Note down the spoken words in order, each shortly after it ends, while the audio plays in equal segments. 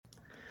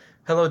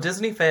Hello,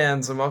 Disney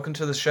fans, and welcome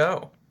to the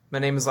show. My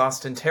name is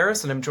Austin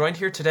Terrace, and I'm joined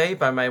here today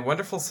by my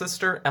wonderful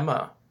sister,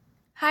 Emma.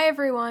 Hi,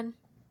 everyone.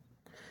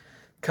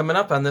 Coming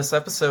up on this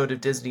episode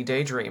of Disney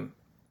Daydream,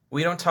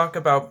 We Don't Talk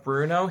About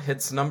Bruno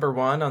hits number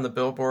one on the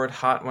Billboard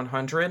Hot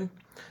 100,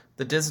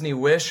 the Disney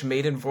Wish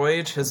maiden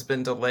voyage has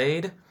been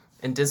delayed,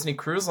 and Disney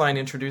Cruise Line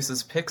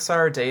introduces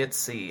Pixar Day at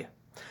Sea.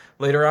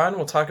 Later on,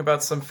 we'll talk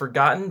about some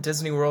forgotten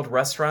Disney World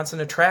restaurants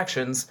and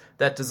attractions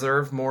that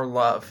deserve more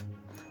love.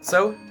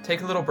 So,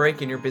 take a little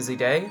break in your busy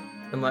day,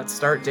 and let's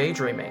start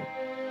daydreaming.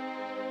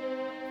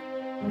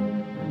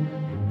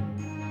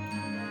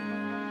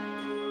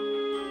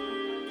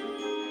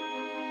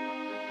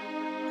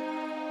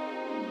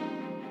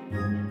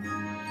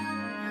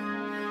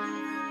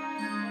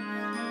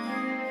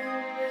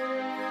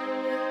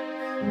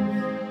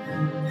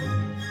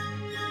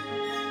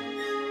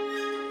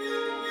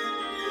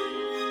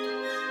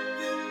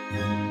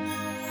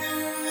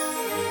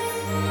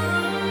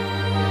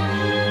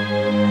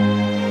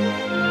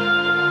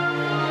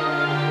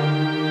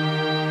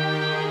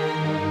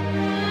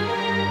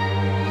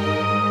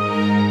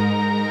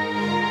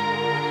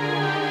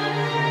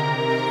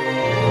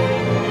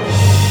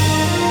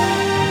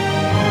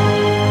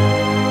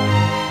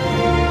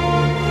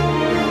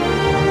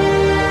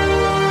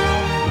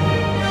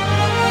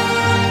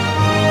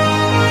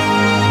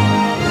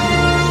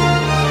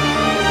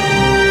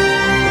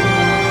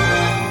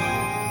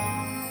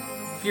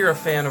 If you're a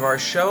fan of our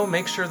show,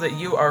 make sure that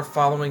you are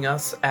following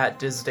us at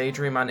Diz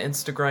Daydream on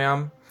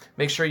Instagram.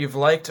 Make sure you've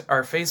liked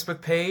our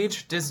Facebook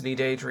page, Disney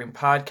Daydream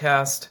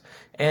Podcast.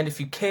 And if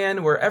you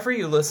can, wherever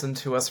you listen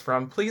to us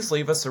from, please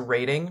leave us a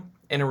rating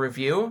and a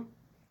review.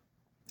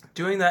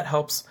 Doing that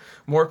helps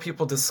more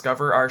people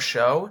discover our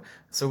show,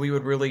 so we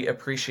would really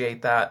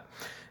appreciate that.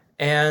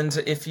 And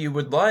if you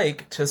would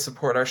like to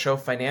support our show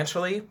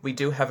financially, we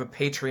do have a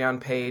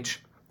Patreon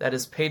page. That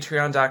is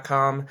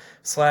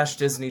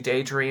patreon.com/Disney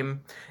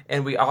Daydream,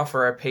 and we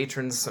offer our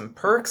patrons some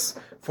perks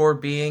for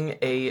being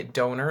a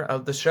donor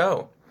of the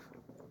show.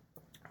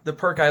 The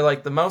perk I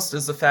like the most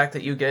is the fact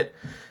that you get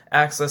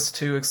access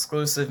to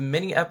exclusive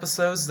mini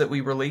episodes that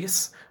we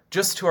release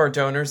just to our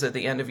donors at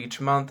the end of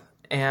each month.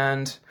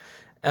 And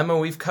Emma,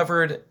 we've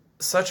covered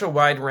such a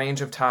wide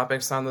range of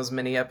topics on those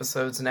mini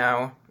episodes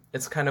now.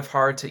 It's kind of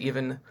hard to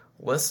even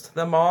list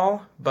them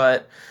all,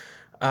 but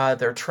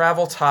they're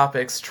travel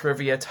topics,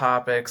 trivia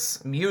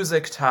topics,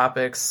 music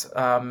topics,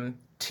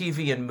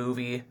 TV and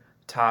movie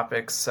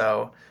topics,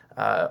 so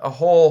a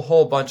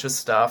whole bunch of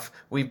stuff.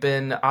 We've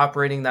been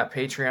operating that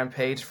Patreon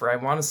page for, I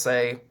want to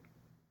say,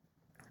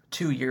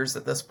 2 years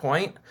at this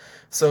point,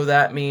 so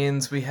that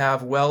means we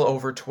have well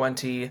over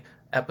 20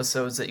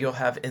 episodes that you'll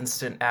have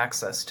instant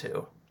access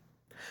to.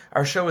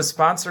 Our show is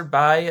sponsored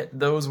by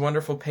those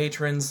wonderful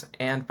patrons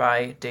and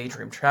by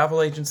Daydream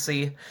Travel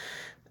Agency,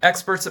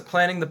 experts at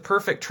planning the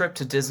perfect trip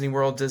to Disney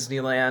World,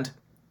 Disneyland,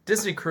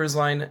 Disney Cruise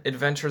Line,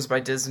 Adventures by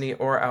Disney,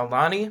 or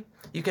Aulani.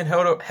 You can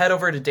head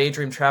over to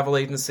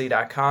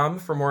daydreamtravelagency.com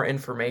for more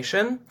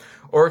information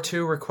or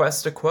to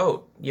request a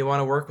quote. You want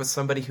to work with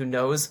somebody who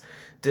knows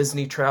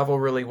Disney travel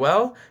really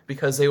well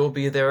because they will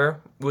be there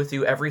with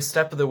you every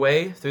step of the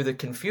way through the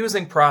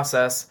confusing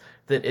process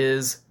that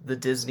is the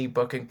Disney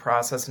booking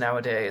process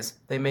nowadays.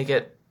 They make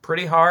it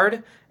pretty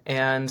hard,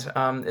 and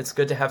it's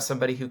good to have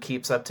somebody who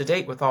keeps up to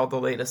date with all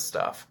the latest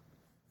stuff.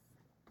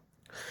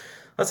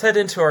 Let's head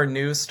into our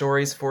news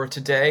stories for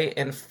today,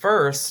 and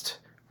first,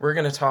 we're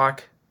going to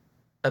talk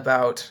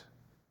about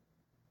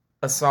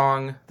a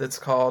song that's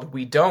called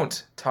We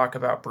Don't Talk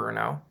About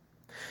Bruno.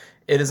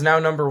 It is now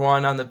number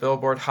one on the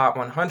Billboard Hot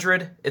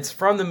 100. It's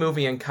from the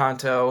movie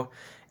Encanto,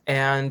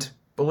 and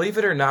believe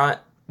it or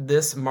not,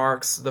 this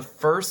marks the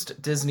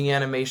first Disney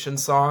animation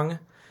song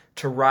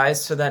to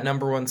rise to that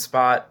number one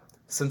spot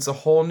since A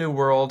Whole New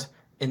World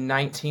in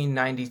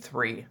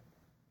 1993.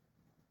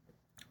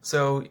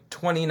 So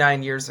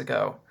 29 years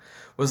ago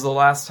was the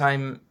last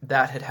time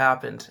that had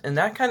happened, and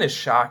that kind of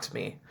shocked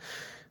me.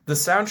 The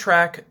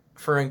soundtrack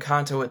for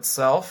Encanto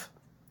itself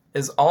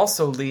is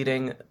also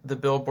leading the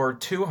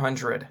Billboard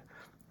 200,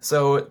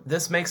 so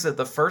this makes it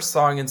the first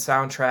song and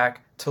soundtrack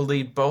to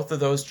lead both of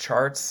those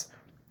charts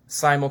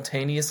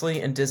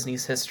simultaneously in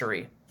Disney's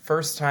history.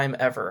 First time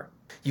ever.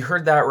 You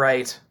heard that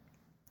right.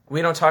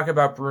 We Don't Talk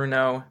About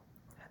Bruno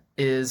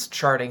is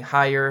charting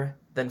higher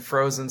than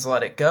Frozen's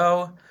Let It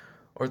Go,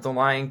 or The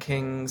Lion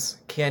King's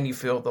Can You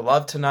Feel the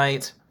Love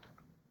Tonight.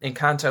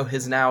 Encanto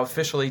has now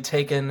officially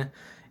taken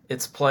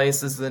its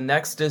place as the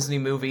next Disney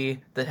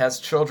movie that has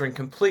children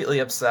completely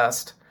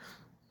obsessed,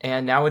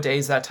 and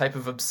nowadays that type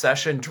of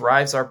obsession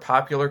drives our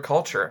popular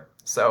culture.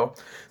 So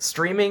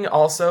streaming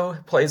also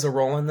plays a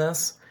role in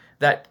this.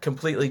 That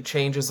completely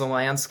changes the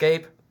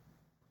landscape,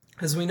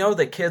 because we know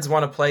that kids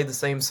want to play the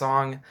same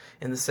song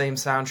in the same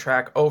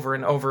soundtrack over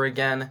and over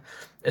again,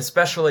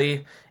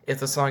 especially if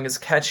the song is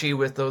catchy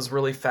with those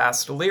really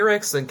fast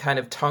lyrics and kind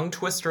of tongue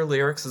twister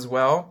lyrics as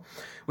well.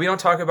 We Don't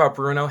Talk About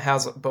Bruno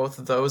has both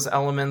of those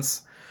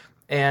elements,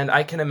 and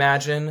I can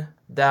imagine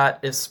that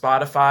if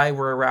Spotify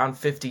were around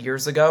 50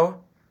 years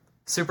ago,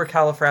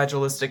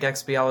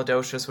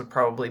 Supercalifragilisticexpialidocious would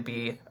probably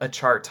be a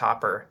chart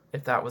topper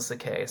if that was the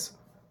case.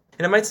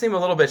 And it might seem a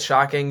little bit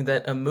shocking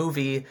that a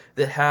movie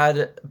that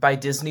had, by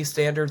Disney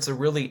standards, a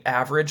really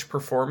average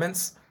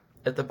performance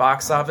at the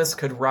box office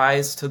could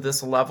rise to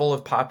this level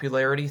of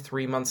popularity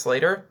 3 months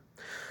later.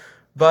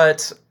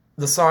 But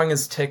the song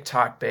is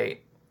TikTok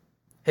bait.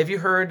 Have you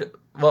heard?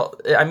 Well,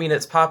 I mean,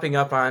 it's popping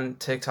up on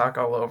TikTok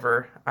all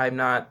over. I'm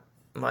not,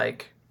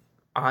 like,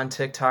 on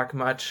TikTok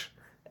much.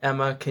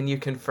 Emma, can you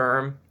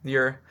confirm?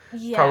 You're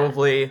Yeah.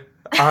 probably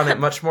on it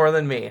much more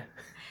than me.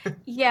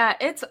 Yeah,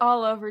 it's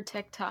all over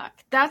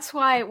TikTok. That's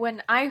why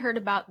when I heard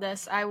about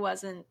this, I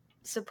wasn't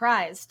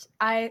surprised.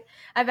 I've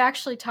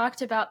actually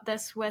talked about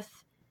this with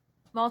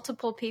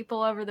multiple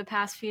people over the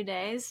past few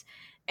days,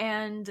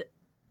 and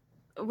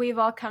we've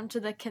all come to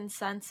the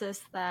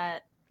consensus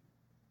that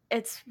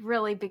it's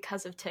really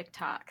because of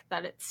TikTok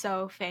that it's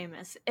so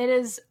famous. It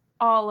is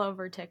all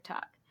over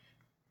TikTok.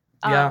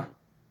 Yeah, Um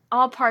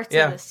all parts of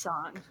yeah, this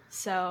song.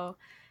 So,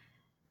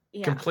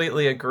 yeah.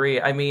 completely agree.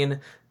 I mean,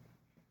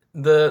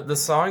 the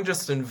song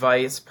just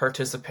invites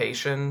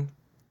participation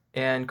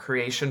and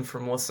creation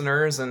from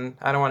listeners, and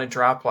I don't want to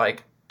drop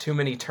like too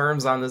many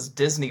terms on this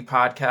Disney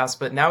podcast,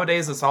 but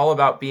nowadays it's all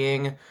about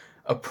being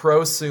a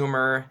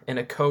prosumer and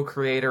a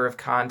co-creator of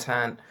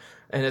content,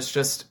 and it's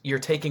just you're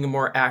taking a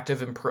more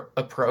active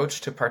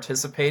approach to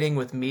participating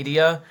with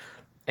media.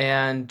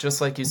 And just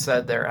like you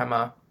said there,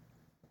 Emma,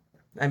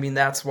 I mean,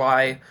 that's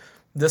why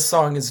this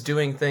song is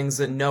doing things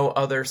that no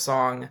other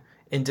song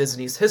in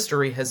Disney's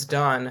history has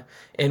done.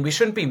 And we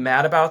shouldn't be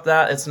mad about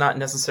that. It's not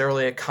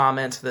necessarily a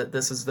comment that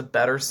this is the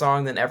better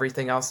song than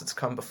everything else that's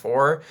come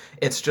before.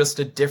 It's just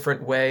a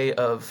different way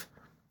of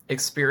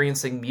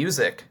experiencing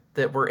music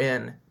that we're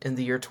in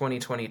the year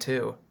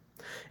 2022.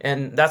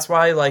 And that's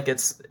why like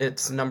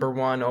it's number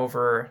one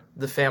over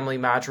The Family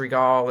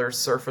Madrigal or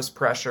Surface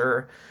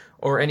Pressure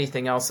or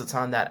anything else that's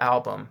on that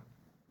album.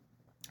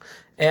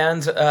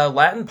 And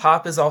Latin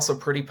pop is also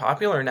pretty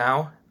popular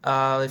now.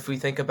 If we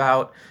think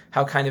about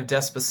how kind of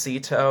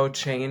Despacito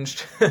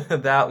changed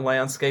that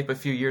landscape a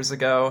few years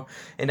ago,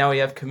 and now we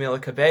have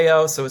Camila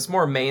Cabello, so it's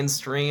more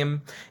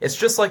mainstream. It's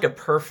just like a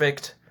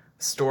perfect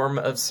storm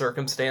of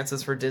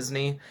circumstances for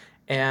Disney.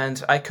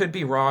 And I could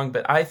be wrong,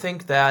 but I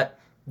think that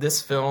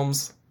this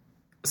film's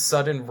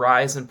sudden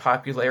rise in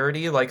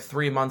popularity, like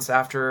 3 months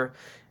after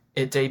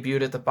it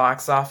debuted at the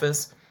box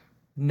office,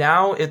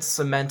 now it's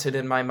cemented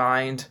in my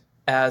mind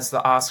as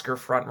the Oscar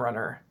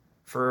frontrunner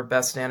for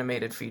Best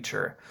Animated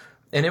Feature.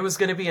 And it was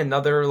going to be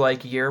another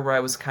like year where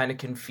I was kind of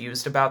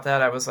confused about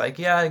that. I was like,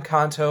 yeah,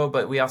 Encanto,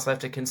 but we also have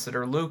to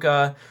consider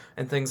Luca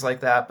and things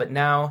like that. But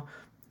now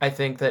I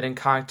think that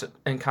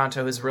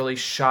Encanto has really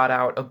shot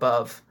out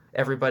above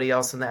everybody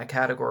else in that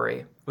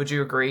category. Would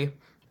you agree?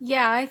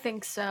 Yeah, I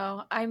think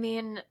so. I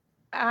mean,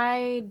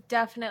 I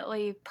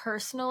definitely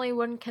personally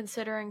wouldn't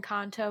consider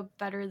Encanto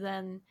better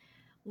than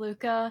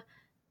Luca,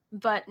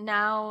 but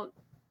now,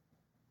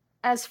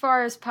 as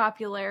far as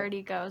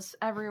popularity goes,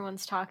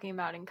 everyone's talking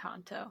about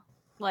Encanto.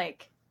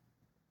 Like,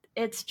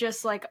 it's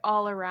just like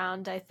all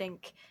around, I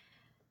think,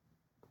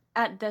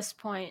 at this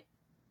point,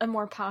 a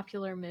more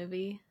popular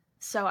movie.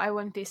 So I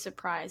wouldn't be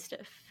surprised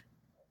if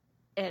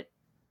it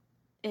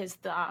is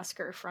the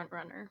Oscar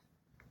frontrunner.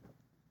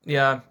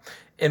 Yeah.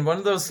 And one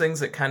of those things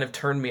that kind of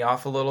turned me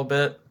off a little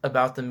bit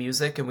about the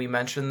music, and we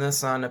mentioned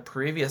this on a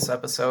previous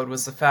episode,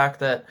 was the fact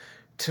that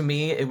to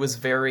me it was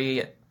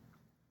very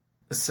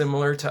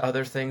similar to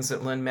other things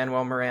that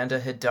Lin-Manuel Miranda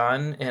had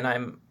done. And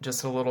I'm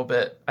just a little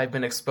bit, I've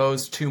been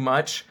exposed too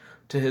much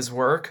to his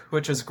work,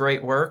 which is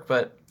great work,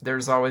 but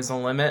there's always a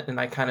limit, and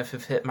I kind of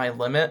have hit my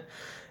limit.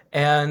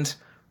 And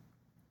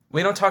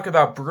We Don't Talk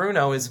About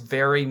Bruno is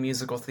very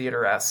musical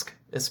theater-esque,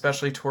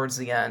 especially towards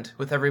the end,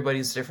 with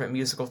everybody's different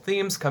musical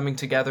themes coming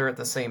together at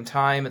the same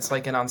time. It's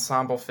like an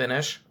ensemble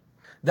finish.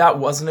 That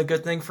wasn't a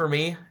good thing for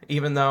me,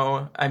 even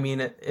though, I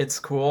mean, it's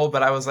cool,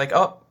 but I was like,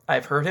 oh,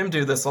 I've heard him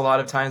do this a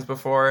lot of times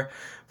before.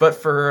 But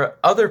for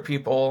other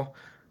people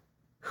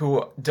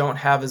who don't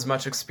have as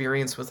much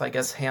experience with, I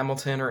guess,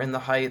 Hamilton or In the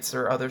Heights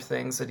or other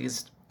things that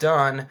he's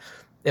done,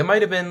 it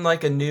might have been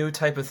like a new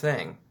type of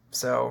thing.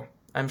 So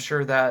I'm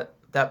sure that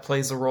that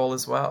plays a role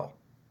as well.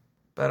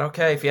 But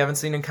okay, if you haven't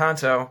seen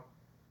Encanto,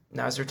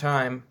 now's your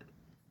time.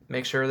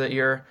 Make sure that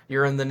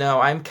you're in the know.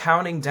 I'm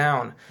counting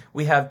down.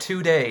 We have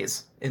 2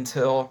 days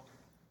until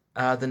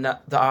the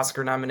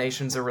Oscar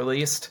nominations are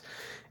released,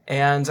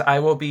 and I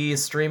will be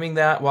streaming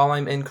that while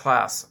I'm in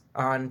class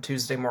on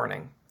Tuesday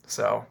morning.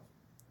 So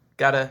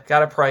gotta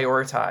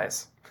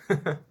prioritize.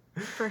 For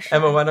Emma,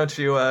 sure. why don't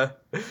you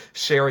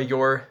share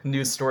your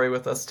news story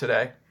with us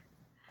today?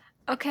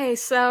 Okay,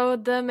 so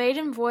the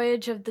maiden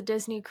voyage of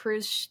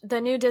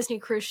the new Disney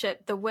cruise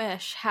ship, The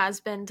Wish, has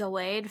been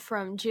delayed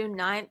from June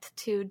 9th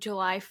to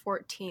July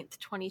 14th,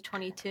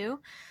 2022.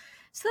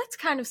 So that's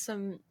kind of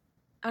some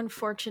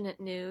unfortunate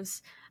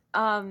news.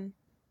 Um,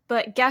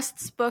 but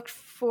guests booked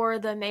for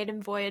the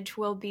maiden voyage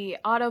will be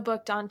auto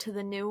booked onto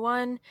the new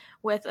one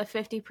with a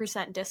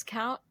 50%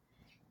 discount.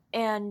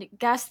 and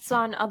guests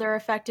on other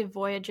affected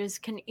voyages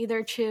can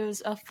either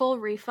choose a full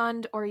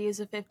refund or use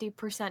a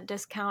 50%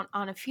 discount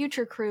on a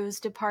future cruise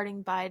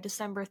departing by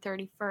December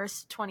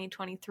 31st,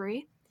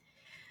 2023.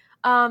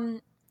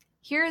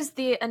 Here's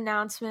the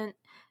announcement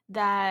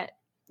that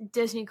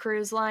Disney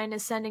Cruise Line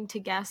is sending to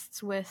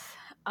guests with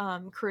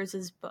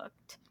cruises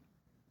booked.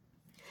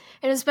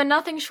 It has been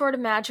nothing short of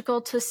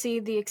magical to see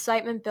the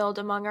excitement build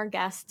among our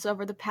guests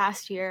over the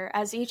past year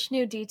as each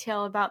new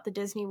detail about the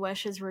Disney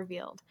Wish is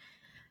revealed.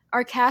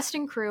 Our cast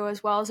and crew,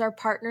 as well as our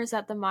partners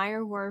at the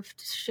Meyer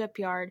Werft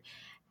shipyard,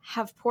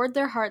 have poured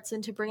their hearts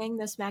into bringing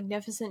this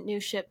magnificent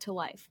new ship to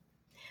life.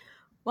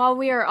 While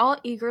we are all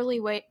eagerly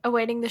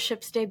awaiting the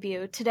ship's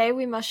debut, today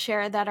we must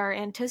share that our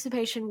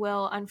anticipation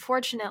will,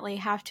 unfortunately,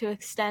 have to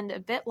extend a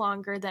bit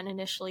longer than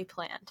initially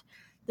planned.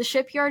 The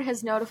shipyard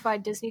has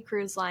notified Disney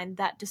Cruise Line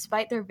that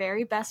despite their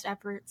very best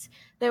efforts,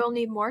 they will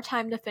need more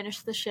time to finish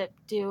the ship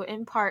due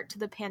in part to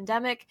the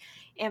pandemic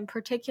and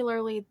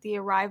particularly the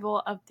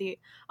arrival of the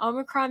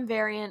Omicron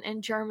variant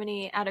in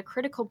Germany at a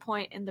critical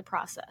point in the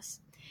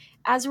process.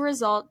 As a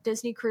result,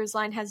 Disney Cruise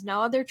Line has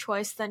no other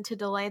choice than to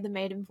delay the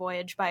maiden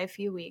voyage by a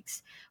few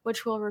weeks,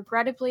 which will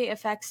regrettably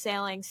affect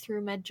sailings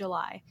through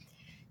mid-July.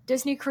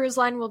 Disney Cruise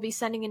Line will be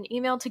sending an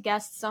email to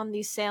guests on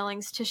these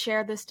sailings to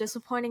share this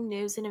disappointing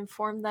news and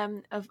inform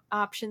them of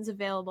options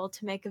available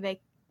to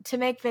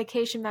make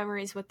vacation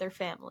memories with their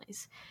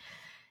families.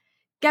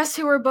 Guests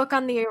who were booked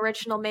on the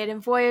original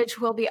maiden voyage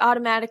will be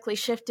automatically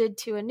shifted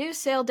to a new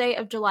sail date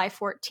of July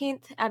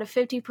 14th at a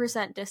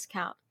 50%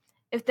 discount.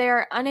 If they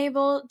are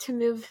unable to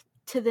move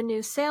to the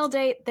new sail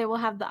date, they will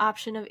have the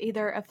option of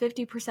either a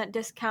 50%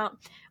 discount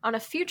on a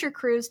future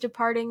cruise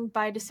departing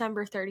by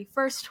December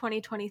 31st,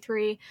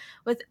 2023,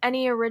 with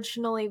any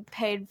originally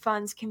paid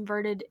funds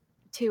converted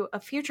to a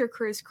future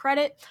cruise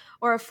credit,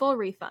 or a full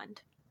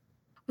refund.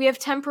 We have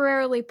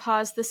temporarily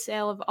paused the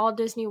sale of all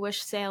Disney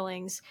Wish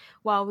sailings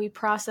while we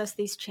process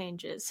these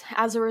changes.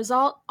 As a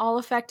result, all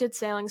affected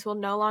sailings will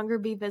no longer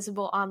be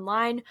visible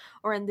online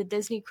or in the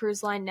Disney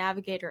Cruise Line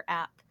Navigator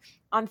app.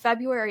 On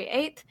February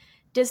 8th,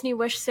 Disney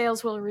Wish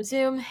sales will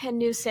resume and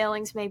new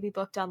sailings may be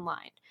booked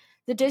online.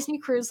 The Disney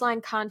Cruise Line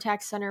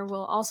Contact Center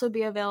will also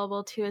be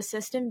available to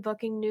assist in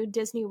booking new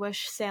Disney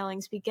Wish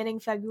sailings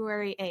beginning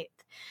February 8th.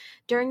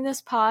 During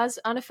this pause,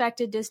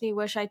 unaffected Disney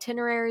Wish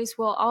itineraries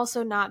will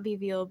also not be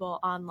viewable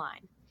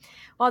online.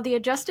 While the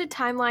adjusted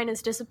timeline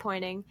is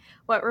disappointing,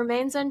 what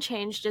remains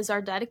unchanged is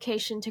our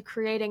dedication to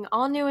creating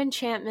all new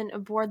enchantment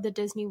aboard the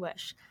Disney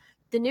Wish.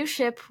 The new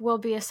ship will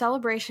be a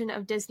celebration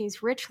of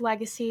Disney's rich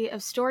legacy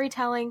of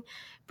storytelling,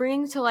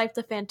 bringing to life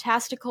the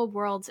fantastical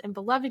worlds and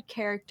beloved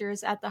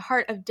characters at the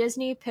heart of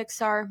Disney,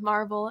 Pixar,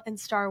 Marvel, and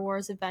Star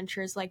Wars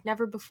adventures like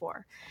never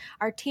before.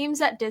 Our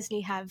teams at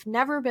Disney have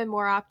never been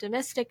more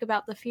optimistic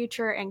about the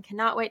future and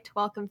cannot wait to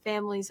welcome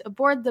families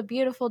aboard the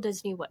beautiful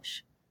Disney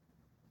Wish.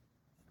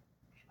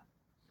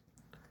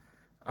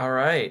 All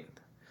right.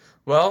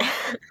 Well,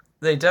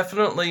 they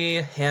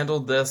definitely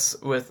handled this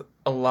with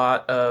a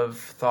lot of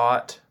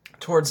thought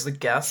towards the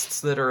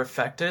guests that are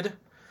affected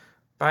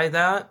by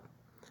that.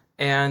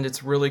 And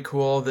it's really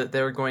cool that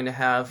they're going to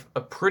have a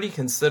pretty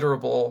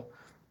considerable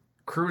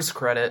cruise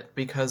credit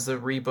because the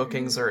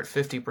rebookings are at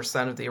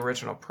 50% of the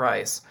original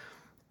price.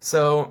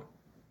 So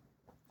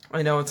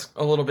I know it's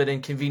a little bit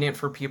inconvenient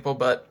for people,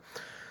 but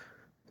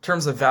in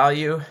terms of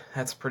value,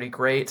 that's pretty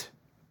great.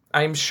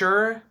 I'm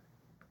sure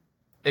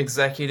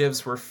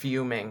executives were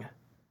fuming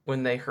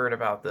when they heard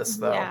about this,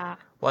 though. Yeah.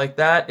 Like,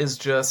 that is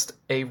just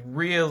a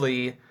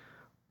really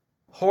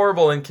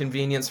horrible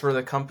inconvenience for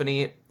the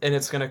company, and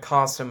it's going to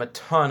cost them a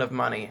ton of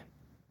money.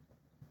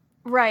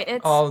 Right.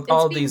 It's all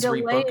being these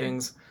delayed.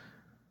 rebookings.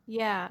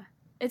 Yeah.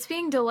 It's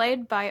being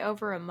delayed by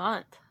over a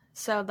month.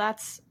 So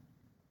that's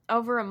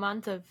over a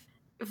month of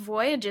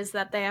voyages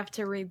that they have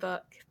to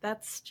rebook.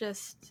 That's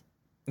just...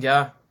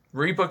 Yeah.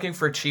 Rebooking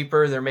for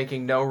cheaper. They're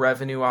making no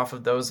revenue off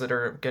of those that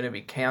are going to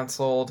be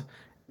canceled.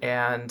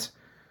 And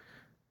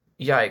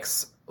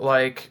yikes.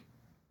 Like,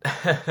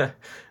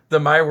 the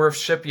Meyer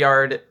Werft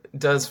shipyard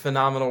does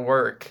phenomenal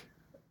work.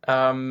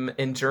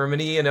 In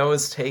Germany,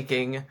 is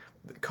taking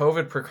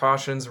COVID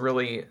precautions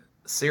really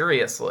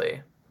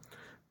seriously.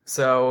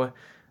 So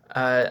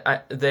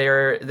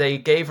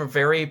they gave a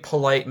very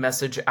polite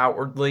message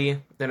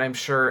outwardly, and I'm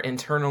sure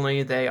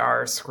internally they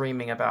are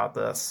screaming about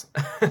this.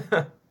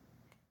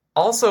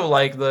 Also,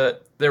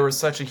 there was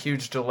such a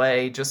huge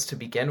delay just to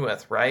begin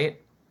with, right?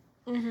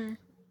 Mm-hmm.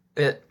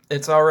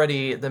 It's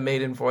already, the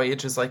maiden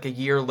voyage is like a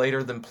year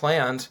later than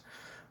planned.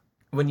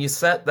 When you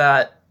set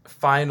that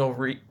final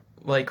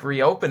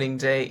reopening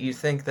date, you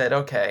think that,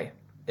 okay,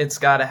 it's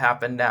got to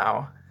happen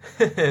now.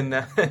 and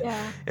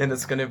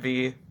it's going to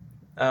be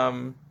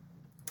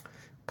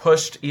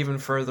pushed even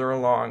further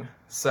along.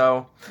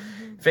 So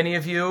if any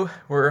of you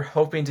were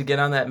hoping to get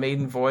on that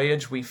maiden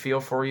voyage, we feel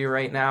for you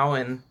right now,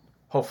 and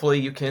hopefully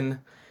you can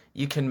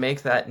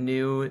make that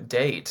new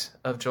date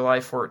of July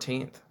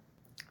 14th.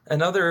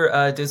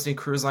 Another Disney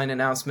Cruise Line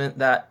announcement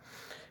that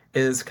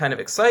is kind of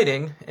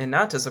exciting and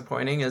not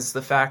disappointing is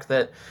the fact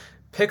that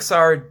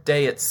Pixar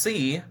Day at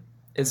Sea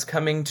is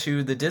coming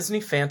to the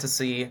Disney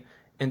Fantasy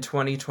in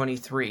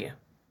 2023.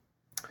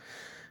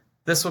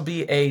 This will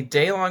be a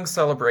day-long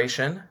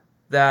celebration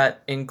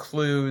that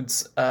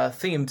includes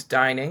themed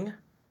dining,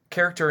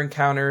 character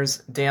encounters,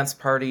 dance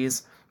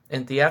parties,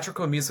 and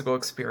theatrical musical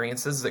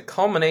experiences that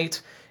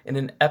culminate in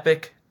an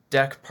epic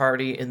deck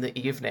party in the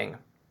evening.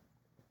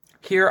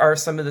 Here are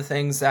some of the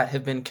things that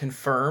have been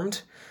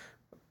confirmed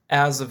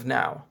as of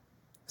now.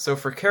 So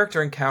for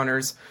character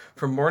encounters,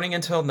 from morning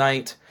until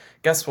night,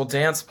 guests will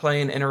dance,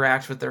 play, and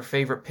interact with their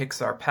favorite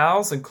Pixar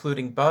pals,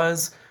 including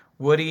Buzz,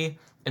 Woody,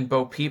 and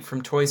Bo Peep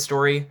from Toy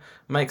Story,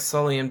 Mike,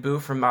 Sully, and Boo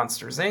from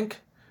Monsters, Inc.,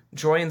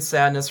 Joy and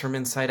Sadness from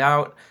Inside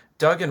Out,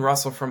 Doug and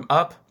Russell from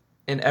Up,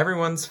 and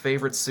everyone's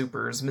favorite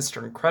supers,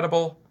 Mr.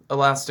 Incredible,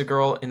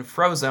 Elastigirl, and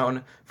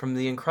Frozone from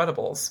The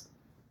Incredibles.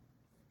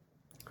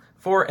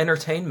 For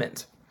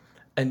entertainment,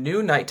 a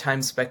new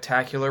nighttime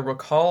spectacular will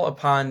call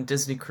upon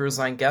Disney Cruise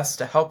Line guests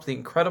to help The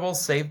Incredibles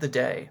save the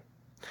day.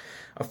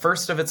 A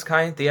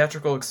first-of-its-kind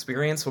theatrical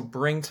experience will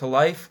bring to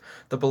life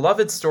the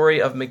beloved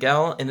story of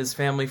Miguel and his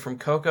family from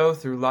Coco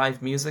through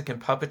live music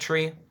and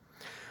puppetry.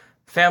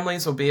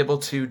 Families will be able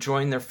to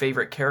join their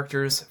favorite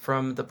characters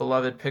from the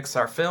beloved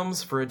Pixar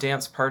films for a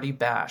dance party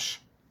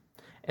bash.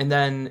 And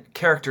then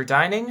character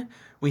dining,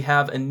 we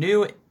have a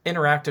new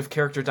interactive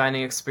character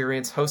dining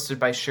experience hosted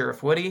by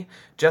Sheriff Woody,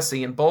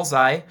 Jesse, and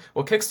Bullseye.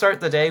 Will kickstart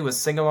the day with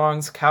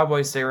sing-alongs,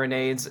 cowboy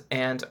serenades,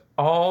 and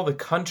all the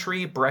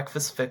country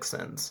breakfast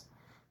fixins.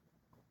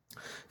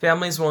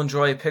 Families will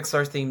enjoy a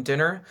Pixar-themed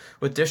dinner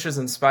with dishes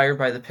inspired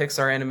by the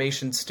Pixar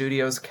Animation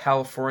Studios'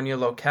 California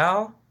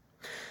locale.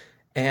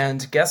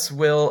 And guests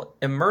will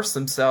immerse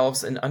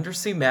themselves in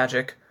undersea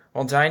magic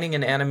while dining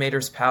in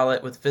Animator's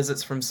Palette with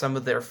visits from some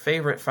of their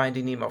favorite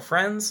Finding Nemo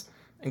friends,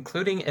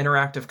 including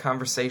interactive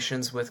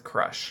conversations with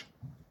Crush.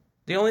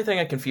 The only thing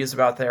I'm confused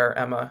about there,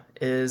 Emma,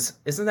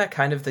 isn't that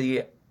kind of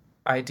the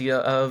idea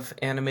of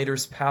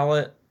Animator's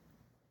Palette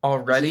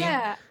already?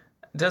 Yeah.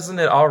 Doesn't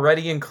it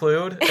already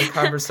include a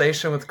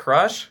conversation with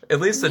Crush? At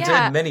least it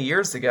did many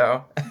years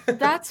ago.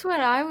 That's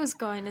what I was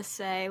going to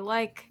say.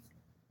 Like,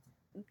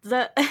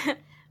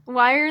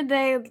 why are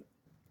they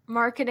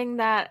marketing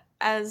that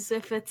as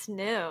if it's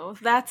new?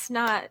 That's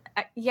not,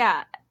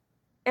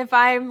 if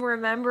I'm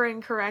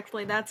remembering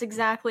correctly, that's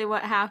exactly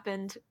what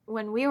happened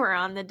when we were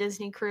on the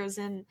Disney cruise.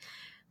 And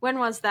when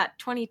was that,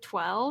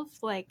 2012?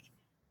 Like,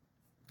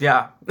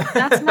 yeah.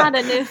 That's not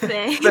a new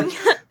thing.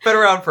 Been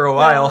around for a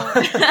while.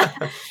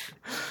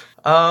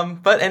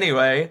 But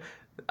anyway,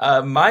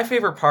 my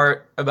favorite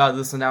part about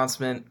this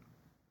announcement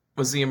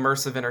was the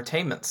immersive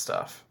entertainment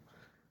stuff.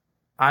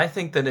 I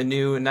think that a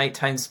new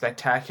nighttime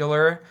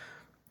spectacular,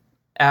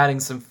 adding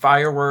some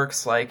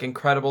fireworks like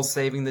Incredibles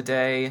saving the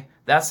day,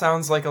 that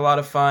sounds like a lot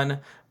of fun.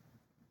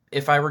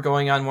 If I were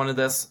going on one of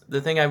this,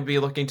 the thing I would be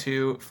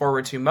looking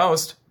forward to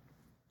most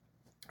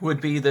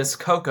would be this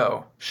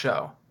Coco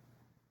show.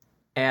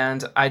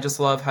 And I just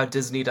love how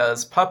Disney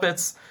does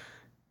puppets.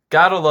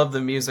 Gotta love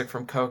the music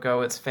from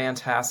Coco. It's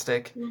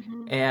fantastic.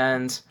 Mm-hmm.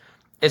 And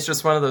it's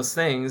just one of those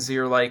things.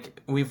 You're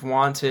like, we've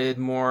wanted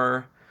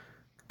more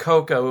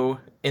Coco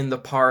in the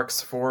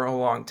parks for a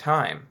long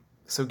time.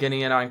 So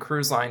getting it on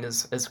Cruise Line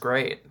is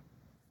great.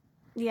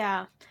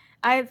 Yeah,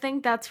 I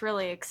think that's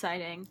really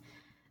exciting.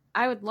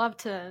 I would love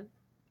to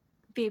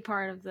be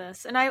part of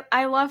this. And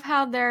I love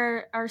how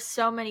there are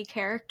so many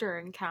character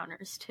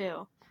encounters,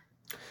 too.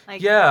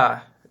 Like,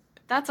 yeah.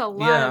 That's a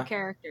lot of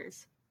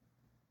characters.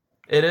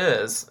 It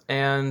is.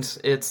 And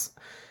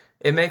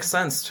it makes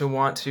sense to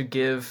want to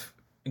give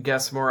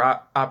guests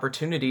more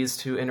opportunities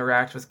to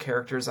interact with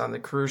characters on the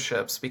cruise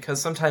ships,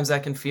 because sometimes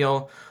that can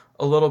feel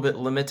a little bit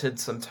limited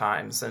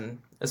sometimes. And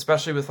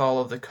especially with all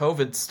of the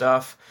COVID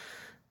stuff,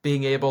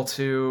 being able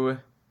to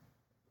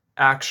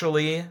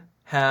actually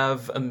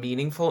have a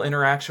meaningful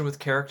interaction with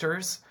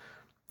characters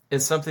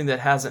is something that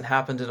hasn't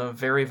happened in a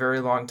very, very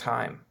long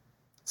time.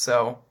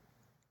 So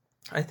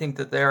I think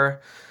that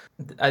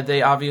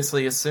they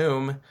obviously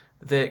assume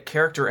that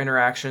character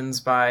interactions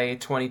by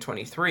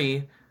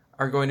 2023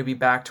 are going to be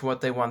back to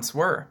what they once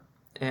were.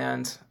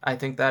 And I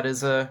think that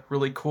is a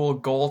really cool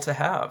goal to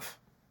have.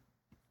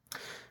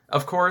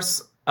 Of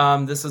course,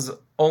 this is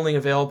only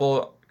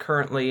available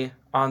currently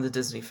on the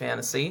Disney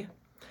Fantasy,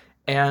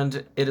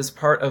 and it is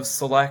part of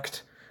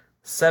select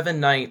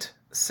 7-night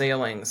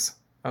sailings.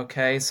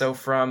 Okay, so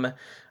from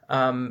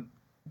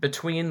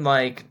between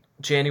like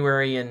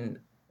January and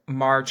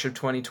March of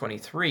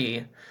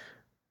 2023,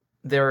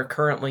 there are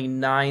currently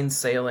 9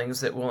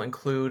 sailings that will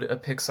include a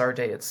Pixar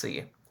Day at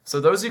Sea. So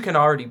those you can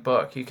already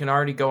book. You can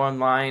already go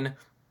online,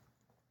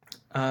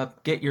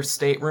 get your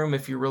stateroom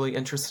if you're really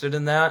interested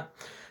in that.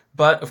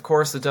 But, of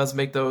course, it does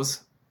make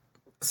those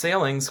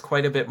sailings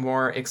quite a bit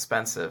more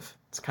expensive.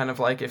 It's kind of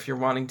like if you're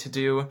wanting to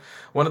do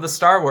one of the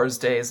Star Wars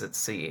days at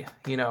sea.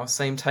 You know,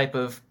 same type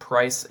of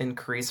price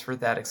increase for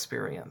that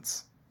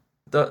experience.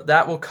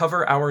 That will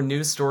cover our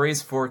news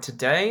stories for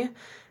today.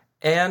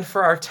 And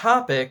for our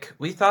topic,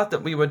 we thought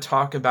that we would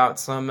talk about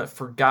some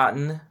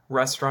forgotten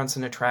restaurants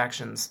and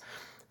attractions.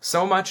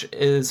 So much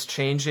is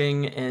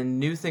changing and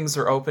new things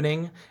are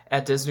opening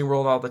at Disney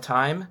World all the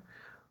time.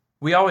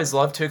 we always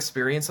love to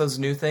experience those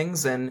new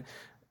things, and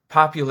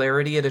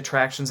popularity at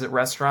attractions at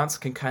restaurants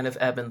can kind of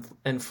ebb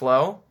and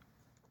flow.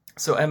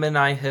 So Emma and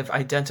I have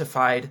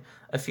identified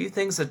a few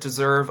things that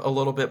deserve a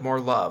little bit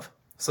more love.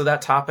 So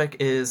that topic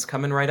is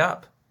coming right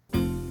up.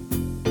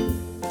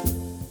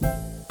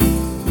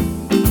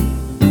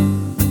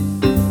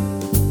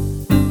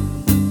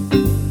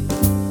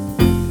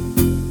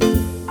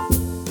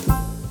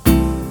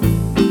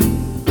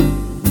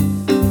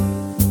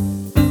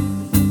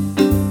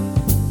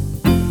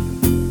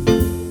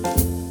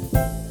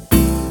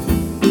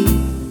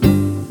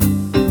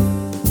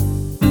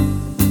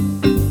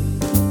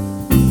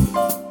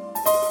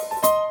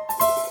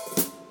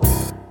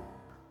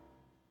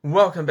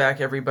 Welcome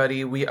back,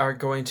 everybody. We are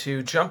going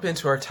to jump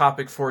into our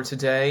topic for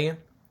today.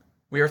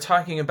 We are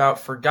talking about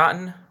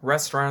forgotten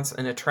restaurants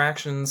and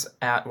attractions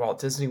at Walt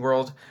Disney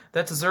World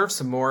that deserve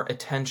some more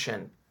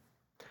attention.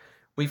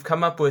 We've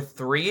come up with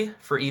 3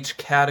 for each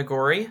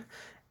category,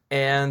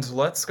 and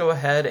let's go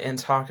ahead and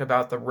talk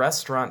about the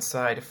restaurant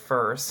side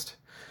first.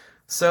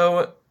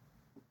 So,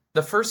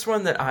 the first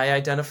one that I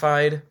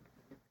identified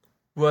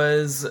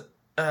was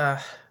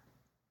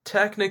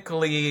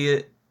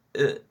technically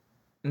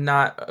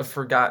not a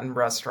forgotten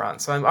restaurant.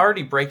 So I'm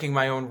already breaking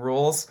my own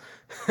rules,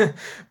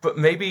 but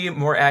maybe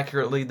more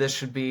accurately, this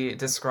should be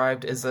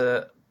described as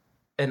an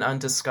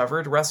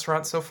undiscovered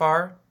restaurant so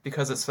far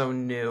because it's so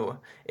new.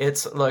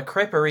 It's La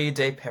Crêperie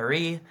de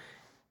Paris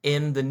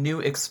in the new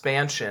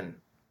expansion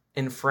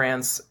in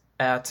France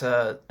at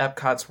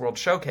Epcot's World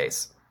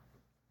Showcase.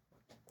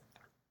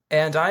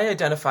 And I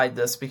identified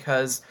this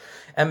because,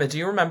 Emma, do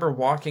you remember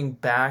walking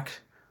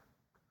back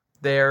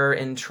there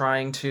and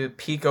trying to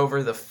peek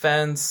over the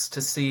fence to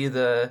see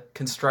the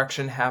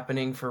construction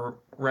happening for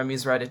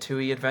Remy's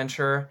Ratatouille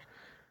adventure?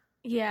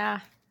 Yeah.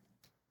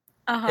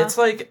 It's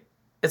like,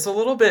 it's a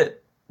little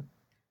bit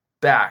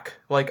back,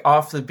 like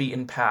off the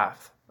beaten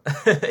path.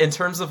 In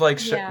terms of like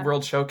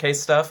World Showcase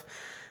stuff,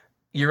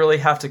 you really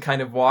have to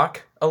kind of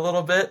walk a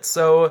little bit.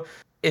 So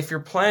if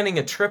you're planning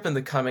a trip in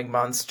the coming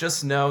months,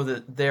 just know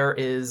that there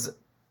is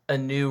a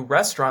new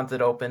restaurant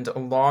that opened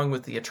along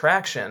with the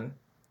attraction,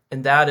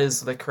 and that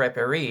is the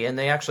Crêperie. And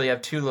they actually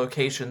have 2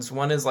 locations.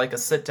 One is like a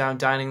sit-down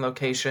dining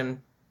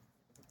location,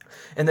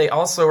 and they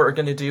also are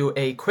going to do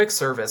a quick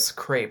service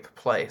crepe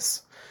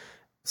place.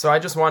 So I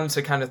just wanted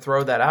to kind of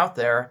throw that out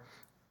there.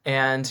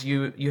 And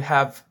you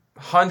have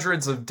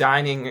hundreds of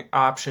dining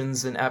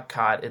options in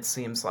Epcot, it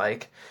seems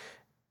like.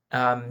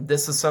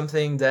 This is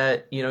something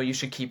that, you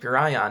should keep your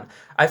eye on.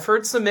 I've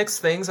heard some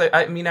mixed things.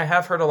 I mean, I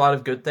have heard a lot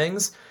of good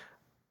things.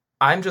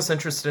 I'm just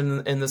interested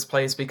in this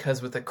place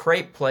because with a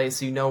crepe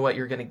place, you know what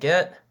you're going to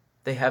get.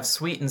 They have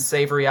sweet and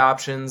savory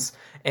options.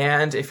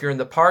 And if you're in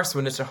the parks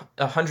when it's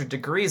 100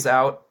 degrees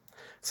out,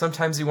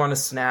 sometimes you want a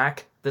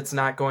snack that's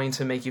not going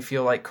to make you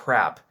feel like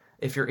crap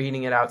if you're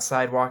eating it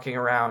outside walking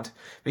around.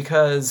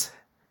 Because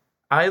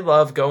I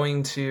love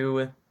going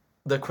to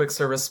the quick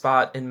service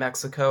spot in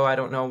Mexico. I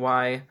don't know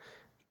why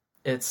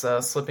it's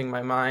slipping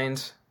my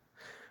mind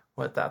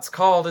what that's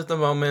called at the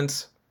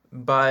moment,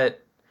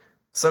 but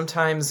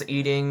sometimes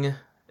eating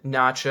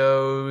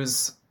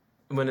nachos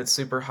when it's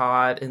super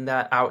hot in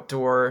that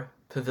outdoor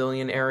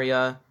pavilion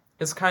area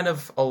is kind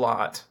of a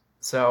lot.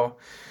 So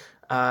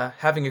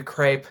having a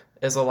crepe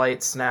as a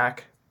light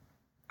snack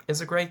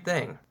is a great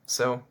thing.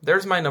 So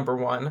there's my number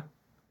 1.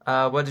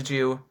 What did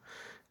you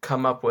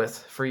come up with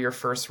for your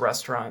first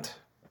restaurant?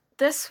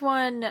 This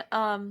one,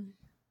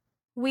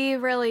 we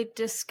really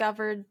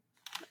discovered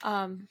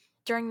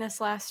during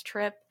this last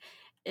trip.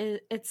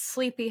 It's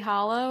Sleepy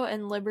Hollow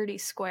in Liberty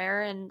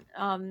Square in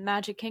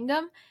Magic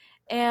Kingdom,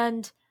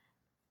 and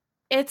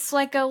it's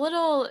like a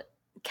little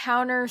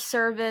counter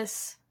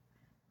service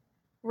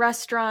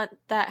restaurant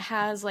that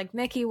has like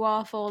Mickey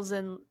waffles,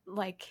 and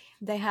like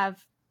they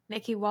have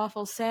Mickey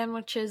waffle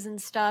sandwiches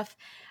and stuff.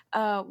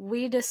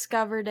 We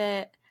discovered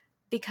it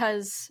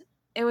because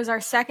it was our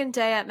second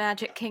day at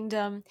Magic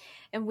Kingdom,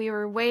 and we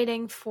were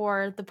waiting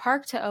for the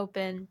park to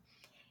open,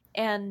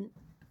 and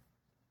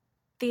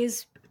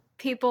these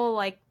people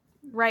like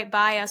right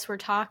by us were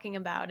talking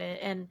about it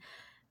and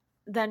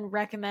then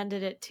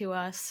recommended it to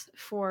us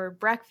for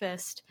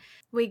breakfast.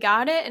 We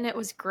got it and it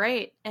was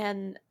great,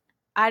 and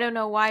I don't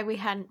know why we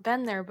hadn't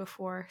been there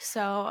before.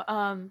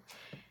 So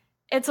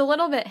it's a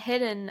little bit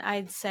hidden,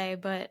 I'd say,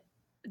 but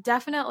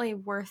definitely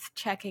worth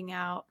checking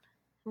out.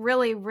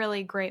 Really,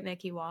 really great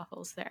Mickey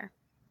waffles there.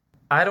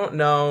 I don't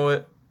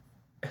know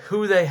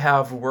who they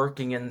have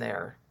working in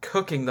there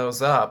cooking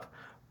those up,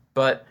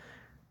 but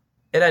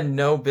it had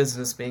no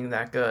business being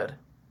that good.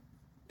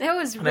 It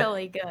was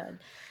really good.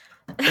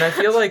 And I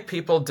feel like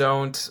people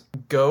don't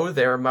go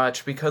there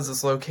much because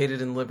it's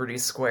located in Liberty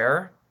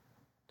Square.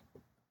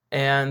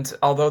 And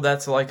although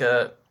that's like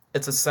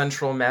it's a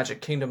central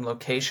Magic Kingdom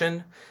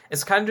location,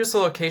 it's kind of just a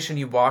location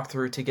you walk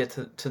through to get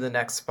to the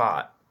next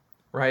spot,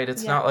 right?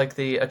 It's not like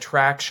the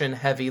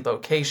attraction-heavy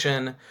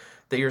location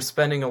that you're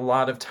spending a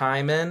lot of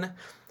time in.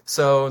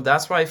 So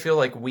that's why I feel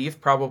like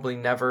we've probably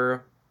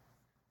never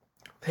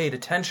paid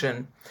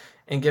attention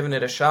and given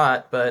it a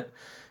shot. But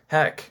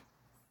heck,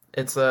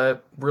 It's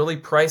a really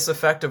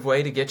price-effective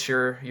way to get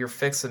your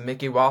fix of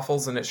Mickey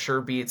waffles, and it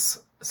sure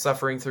beats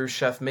suffering through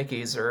Chef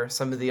Mickey's or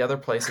some of the other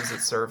places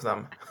that serve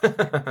them.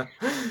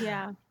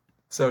 Yeah.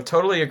 So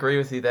totally agree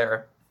with you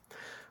there.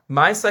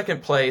 My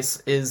second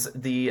place is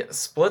the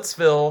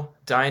Splitsville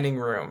Dining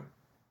Room.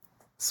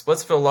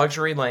 Splitsville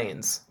Luxury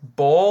Lanes.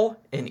 Bowl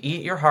and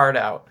eat your heart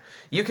out.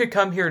 You could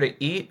come here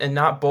to eat and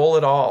not bowl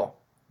at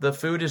all. The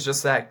food is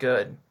just that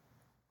good.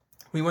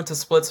 We went to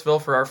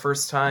Splitsville for our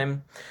first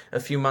time a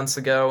few months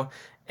ago,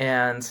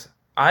 and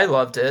I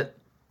loved it.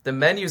 The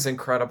menu's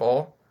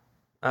incredible.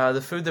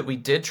 The food that we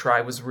did try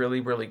was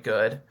really, really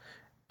good.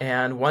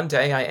 And one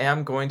day I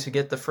am going to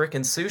get the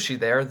frickin' sushi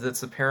there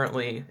that's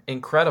apparently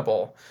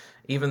incredible.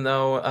 Even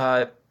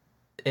though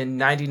in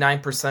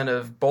 99%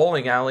 of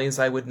bowling alleys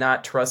I would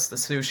not trust the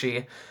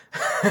sushi.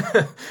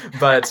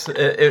 But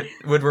it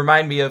would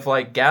remind me of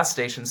like gas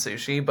station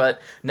sushi,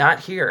 but not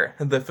here.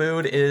 The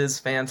food is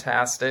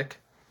fantastic.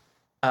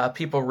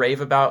 People rave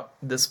about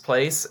this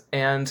place,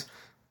 and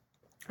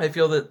I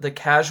feel that the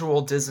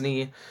casual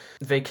Disney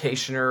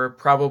vacationer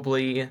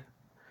probably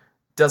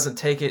doesn't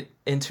take it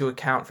into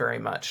account very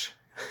much.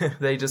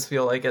 They just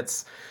feel like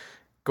it's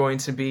going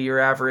to be your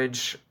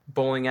average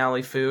bowling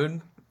alley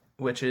food,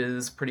 which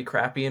is pretty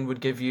crappy and would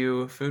give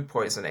you food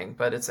poisoning,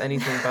 but it's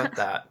anything but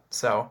that.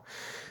 So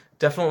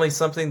definitely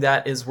something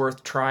that is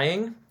worth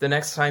trying the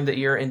next time that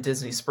you're in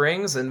Disney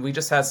Springs. And we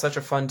just had such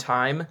a fun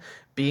time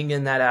being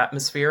in that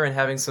atmosphere and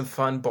having some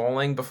fun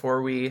bowling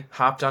before we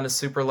hopped on a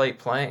super late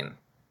plane.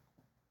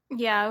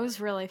 Yeah, it was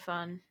really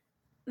fun.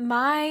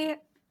 My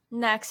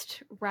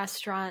next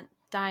restaurant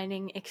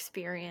dining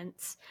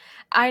experience,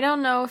 I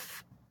don't know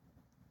if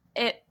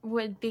it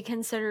would be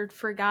considered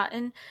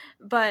forgotten,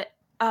 but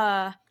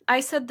I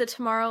said the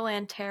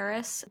Tomorrowland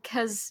Terrace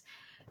because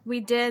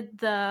we did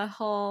the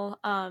whole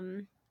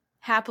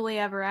happily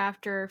ever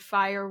after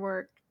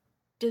firework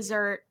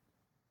dessert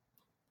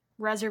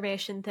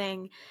reservation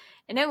thing,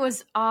 and it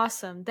was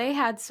awesome. They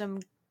had some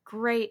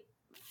great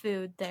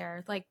food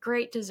there, like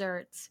great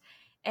desserts,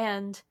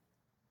 and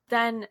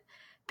then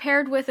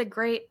paired with a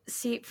great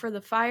seat for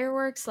the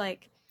fireworks,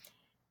 like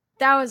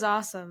that was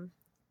awesome.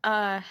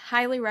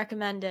 Highly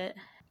recommend it.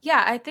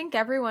 Yeah, I think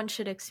everyone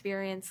should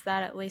experience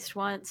that at least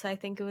once. I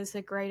think it was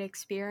a great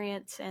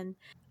experience, and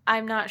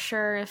I'm not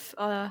sure if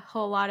a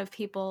whole lot of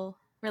people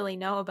really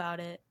know about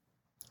it.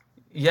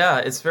 Yeah,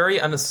 it's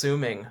very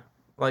unassuming.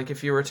 Like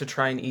if you were to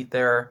try and eat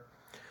there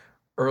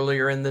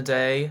earlier in the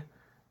day,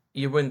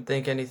 you wouldn't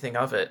think anything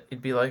of it.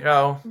 You'd be like,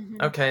 "Oh, Hmm.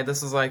 okay,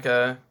 this is like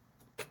a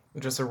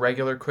just a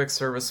regular quick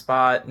service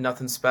spot,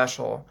 nothing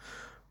special."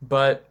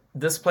 But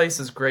this place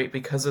is great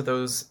because of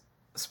those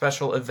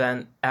special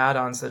event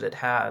add-ons that it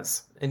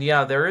has. And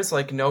yeah, there is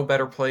like no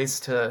better place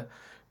to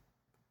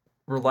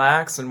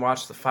relax and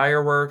watch the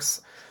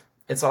fireworks.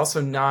 It's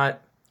also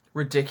not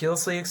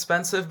ridiculously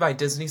expensive by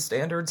Disney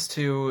standards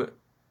to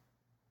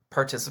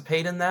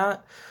participate in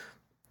that.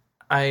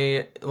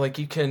 I like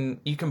you can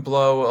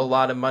blow a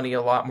lot of money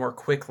a lot more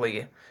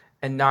quickly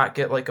and not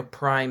get like a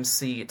prime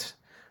seat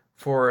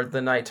for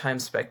the nighttime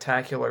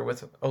spectacular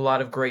with a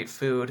lot of great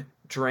food,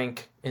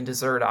 drink, and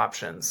dessert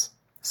options.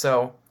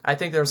 So I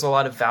think there's a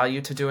lot of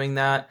value to doing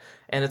that,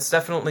 and it's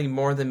definitely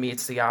more than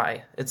meets the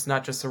eye. It's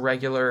not just a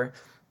regular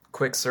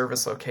quick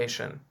service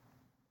location.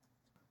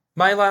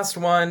 My last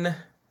one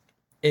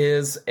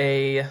is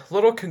a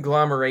little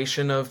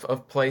conglomeration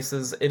of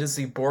places. It is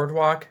the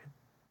Boardwalk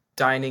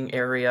dining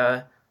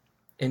area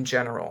in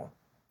general,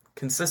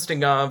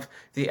 consisting of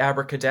the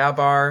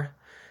Abracadabra,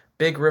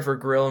 Big River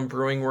Grill and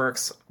Brewing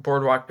Works,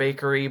 Boardwalk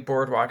Bakery,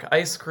 Boardwalk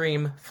Ice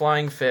Cream,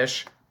 Flying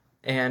Fish,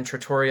 and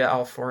Trattoria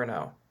Al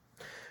Forno.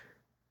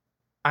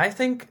 I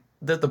think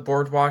that the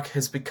Boardwalk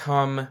has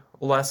become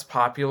less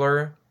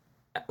popular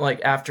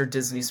like after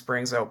Disney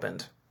Springs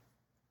opened.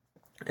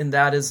 And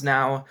that is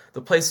now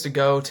the place to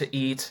go to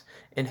eat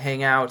and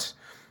hang out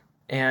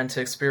and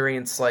to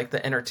experience like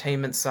the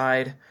entertainment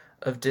side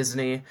of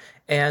Disney.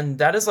 And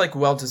that is like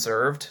well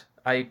deserved.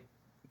 I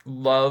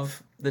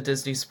love the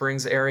Disney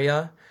Springs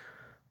area,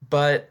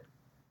 but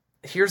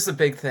here's the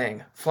big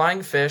thing.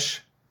 Flying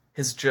Fish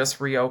has just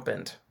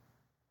reopened.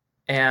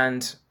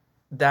 And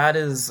that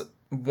is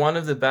one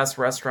of the best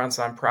restaurants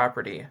on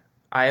property.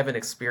 I haven't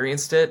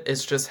experienced it.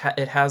 It's just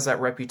it has that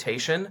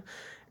reputation,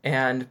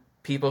 and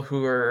people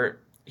who are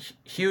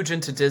huge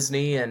into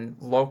Disney and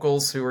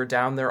locals who are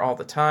down there all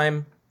the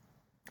time,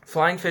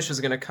 Flying Fish is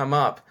going to come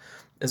up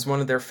as one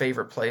of their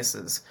favorite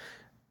places.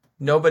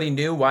 Nobody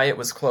knew why it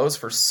was closed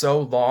for so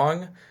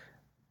long,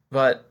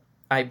 but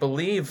I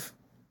believe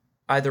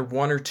either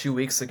 1 or 2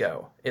 weeks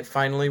ago it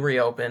finally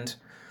reopened.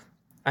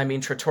 I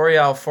mean,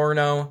 Trattoria Al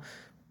Forno,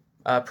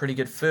 pretty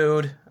good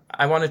food.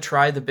 I want to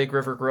try the Big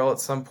River Grill at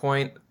some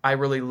point. I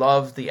really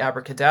love the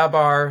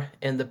Abracadabra,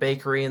 and the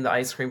bakery and the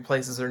ice cream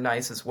places are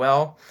nice as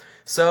well.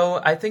 So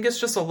I think it's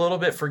just a little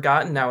bit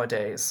forgotten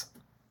nowadays.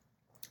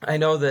 I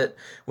know that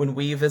when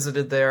we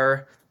visited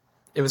there,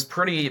 it was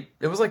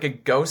like a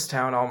ghost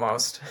town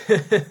almost.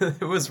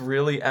 It was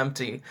really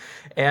empty.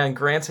 And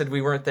granted,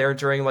 we weren't there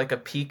during like a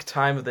peak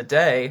time of the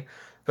day,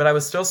 but I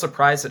was still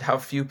surprised at how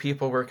few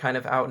people were kind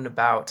of out and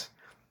about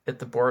at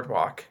the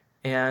boardwalk.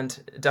 And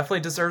it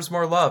definitely deserves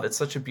more love. It's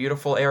such a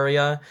beautiful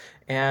area,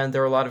 and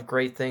there are a lot of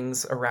great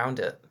things around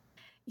it.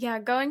 Yeah,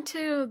 going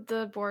to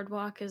the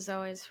boardwalk is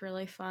always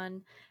really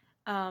fun.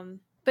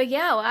 But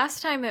yeah,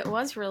 last time it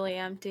was really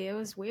empty. It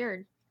was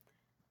weird.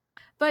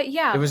 But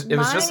It yeah,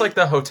 was just like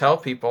the hotel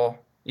people.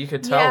 You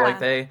could tell like yeah,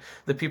 the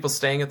people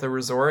staying at the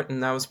resort,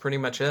 and that was pretty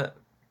much it.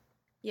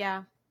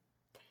 yeah.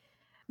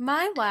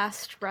 My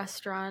last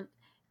restaurant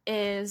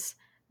is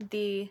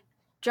the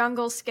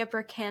Jungle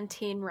Skipper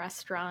Canteen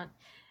restaurant.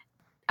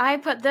 I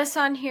put this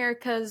on here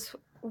because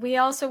we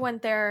also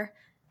went there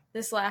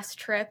this last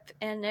trip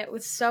and it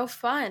was so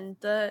fun.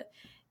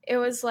 It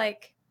was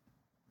like,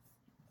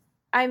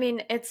 I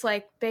mean, it's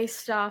like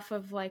based off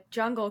of like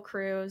Jungle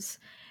Cruise,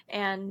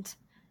 and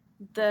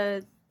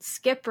the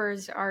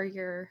skippers are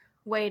your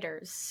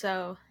waiters.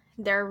 So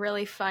they're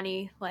really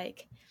funny.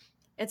 Like,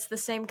 it's the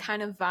same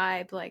kind of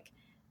vibe. Like,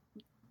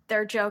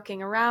 they're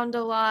joking around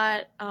a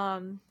lot.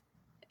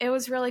 It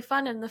was really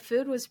fun and the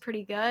food was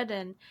pretty good.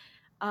 And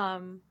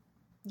um,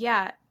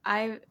 yeah,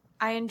 I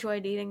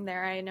enjoyed eating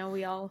there. I know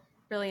we all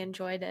really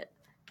enjoyed it.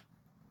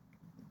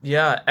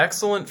 Yeah,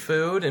 excellent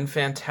food and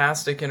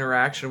fantastic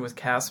interaction with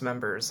cast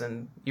members,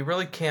 and you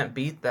really can't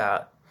beat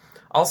that.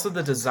 Also,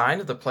 the design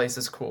of the place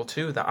is cool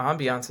too. The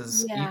ambiance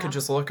is, you could Yeah.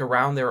 just look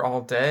around there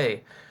all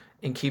day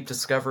and keep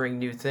discovering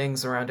new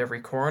things around every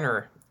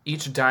corner.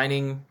 Each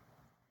dining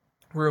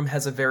room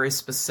has a very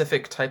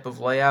specific type of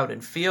layout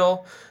and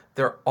feel.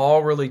 They're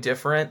all really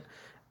different,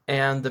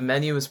 and the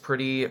menu is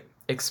pretty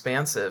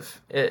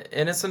expansive.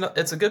 And it's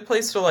a good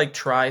place to like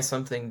try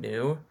something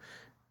new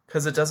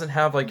because it doesn't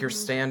have like your Mhm.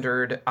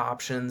 standard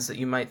options that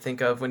you might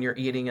think of when you're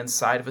eating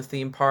inside of a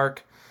theme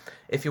park.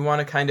 If you want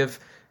to kind of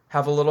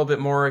have a little bit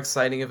more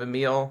exciting of a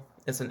meal,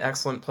 it's an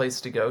excellent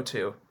place to go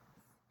to.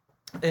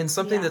 And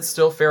something Yeah. that's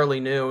still fairly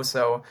new,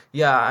 so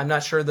yeah, I'm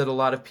not sure that a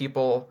lot of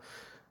people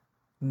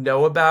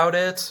know about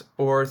it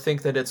or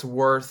think that it's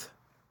worth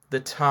the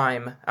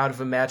time out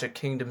of a Magic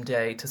Kingdom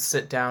day to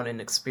sit down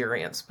and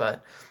experience,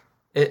 but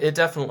it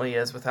definitely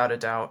is without a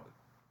doubt.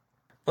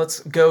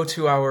 Let's go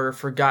to our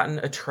forgotten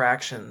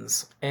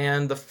attractions.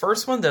 And the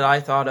first one that I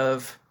thought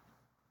of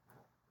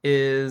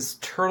is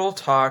Turtle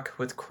Talk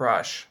with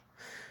Crush.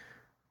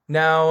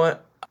 Now,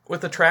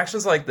 with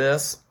attractions like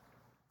this,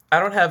 I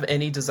don't have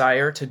any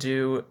desire to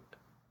do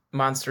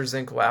Monsters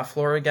Inc. Laugh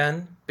Floor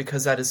again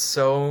because that is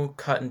so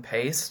cut and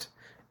paste.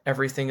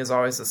 Everything is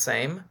always the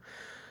same.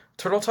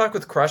 Turtle Talk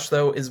with Crush,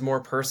 though, is more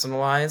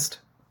personalized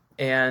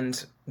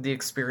and the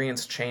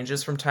experience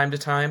changes from time to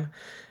time.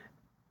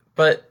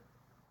 But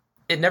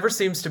it never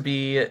seems to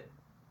be, at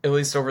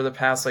least over the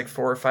past like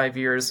 4 or 5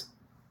 years,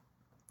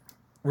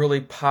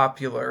 really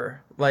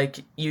popular. Like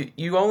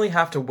you only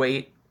have to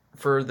wait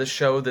for the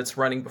show that's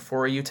running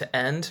before you to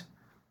end,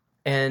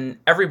 and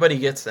everybody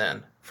gets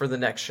in for the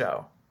next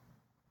show.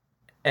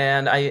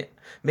 And I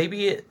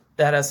maybe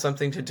that has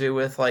something to do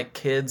with like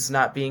kids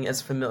not being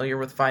as familiar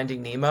with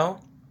Finding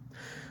Nemo.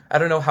 I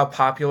don't know how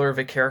popular of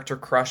a character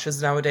Crush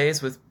is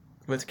nowadays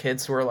with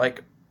kids who are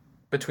like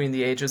between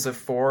the ages of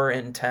 4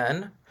 and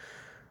 10.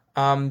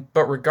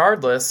 But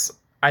regardless,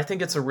 I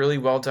think it's a really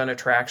well done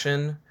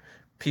attraction.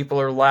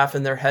 People are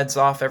laughing their heads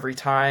off every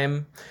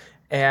time,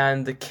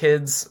 and the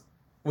kids,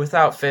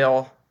 without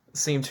fail,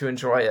 seem to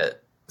enjoy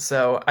it.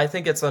 So I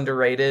think it's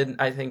underrated.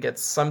 I think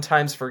it's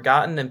sometimes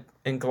forgotten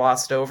and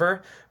glossed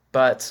over,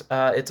 but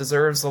it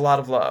deserves a lot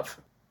of love.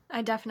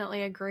 I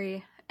definitely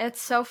agree.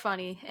 It's so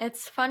funny.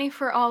 It's funny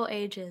for all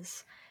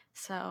ages.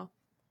 So,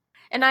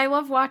 and I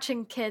love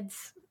watching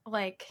kids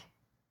like,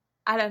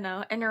 I don't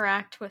know,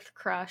 interact with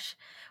Crush.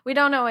 We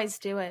don't always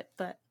do it,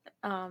 but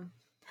um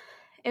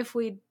if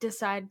we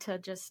decide to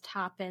just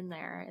hop in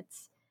there,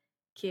 it's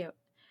cute.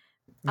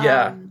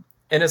 Yeah, Um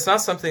and it's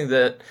not something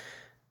that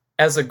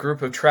as a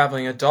group of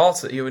traveling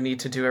adults that you would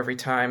need to do every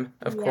time,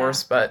 of yeah.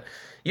 course, but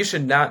you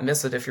should not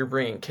miss it if you're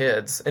bringing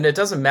kids. And it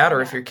doesn't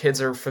matter if Yeah. your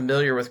kids are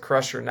familiar with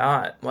Crush or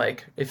not.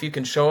 Like, if you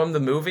can show them the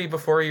movie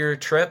before your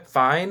trip,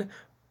 fine.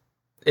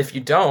 If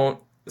you don't,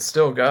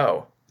 still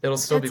go. It'll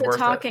still be It's a worth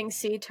talking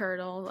sea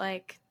turtle.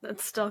 Like,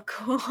 that's still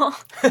cool.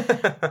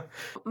 it.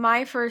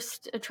 My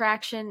first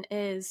attraction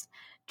is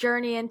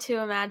Journey into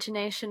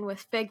Imagination with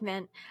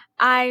Figment.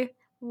 I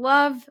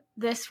love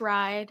this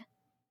ride,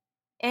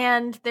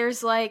 and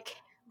there's like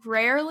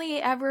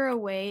rarely ever a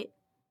wait.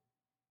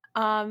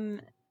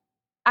 Um,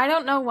 I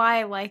don't know why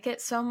I like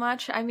it so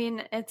much. I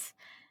mean,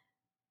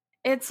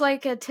 it's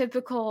like a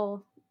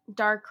typical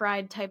dark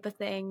ride type of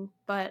thing,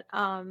 but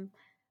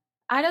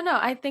I don't know.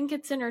 I think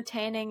it's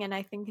entertaining and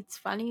I think it's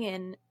funny,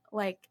 and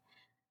like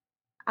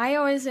I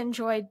always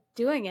enjoy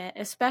doing it,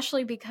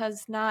 especially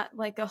because not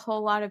like a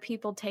whole lot of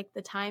people take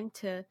the time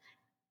to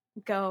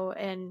go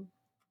and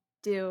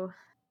do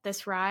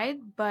this ride,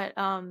 but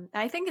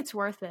I think it's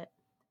worth it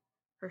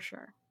for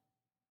sure.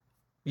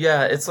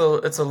 Yeah, it's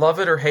a love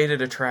it or hate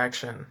it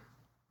attraction.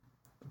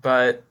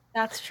 But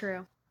That's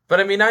true.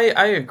 I mean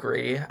I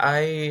agree.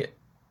 I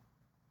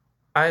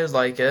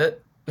like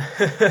it.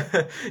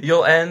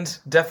 You'll end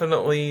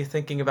definitely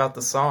thinking about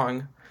the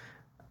song.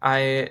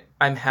 I'm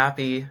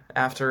happy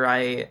after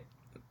I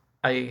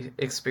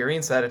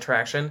experience that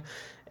attraction,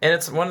 and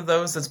it's one of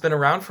those that's been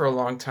around for a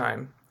long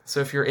time. So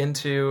if you're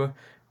into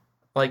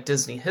like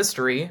Disney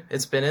history,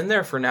 it's been in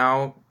there for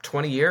now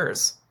 20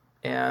 years,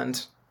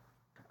 and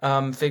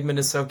Figment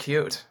is so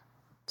cute.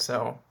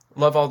 So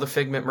love all the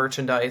Figment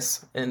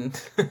merchandise,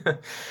 and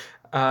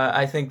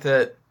I think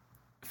that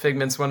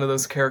Figment's one of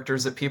those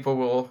characters that people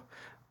will.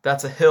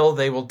 That's a hill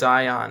they will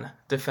die on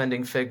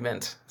defending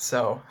Figment.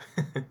 So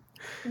it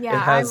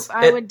Yeah, has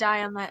I it. would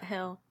die on that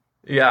hill.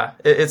 Yeah,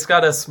 it's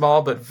got a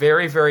small but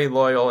very, very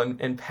loyal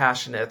and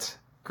passionate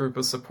group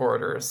of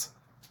supporters.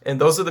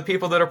 And those are the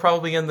people that are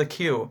probably in the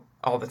queue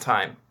all the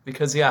time.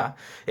 Because, yeah,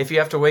 if you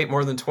have to wait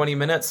more than 20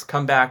 minutes,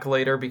 come back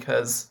later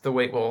because the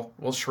wait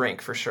will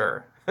shrink for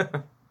sure.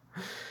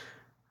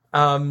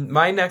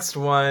 My next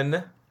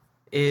one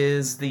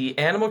is the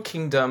Animal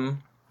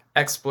Kingdom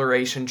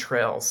Exploration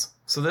Trails.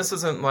 So this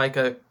isn't like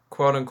a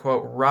quote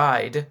unquote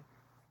ride.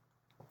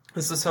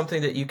 This is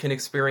something that you can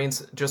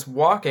experience just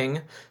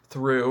walking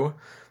through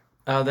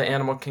the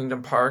Animal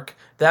Kingdom Park.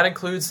 That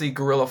includes the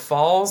Gorilla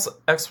Falls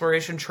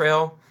Exploration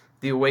Trail,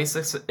 the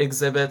Oasis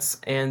exhibits,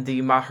 and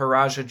the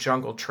Maharaja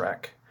Jungle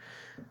Trek.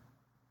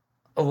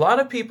 A lot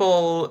of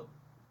people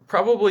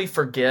probably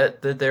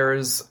forget that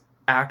there's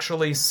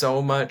actually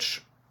so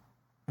much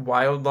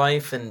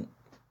wildlife and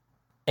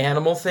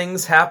animal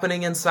things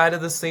happening inside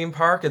of this theme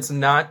park. It's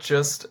not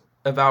just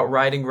about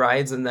riding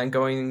rides and then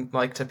going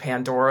like to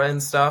Pandora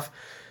and stuff.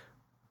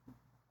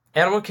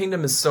 Animal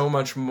Kingdom is so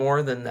much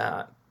more than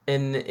that.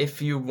 And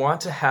if you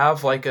want to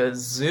have like a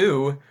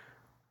zoo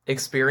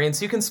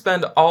experience, you can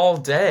spend all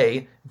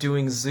day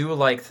doing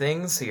zoo-like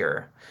things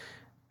here.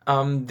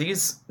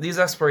 These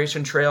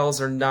exploration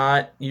trails are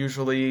not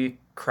usually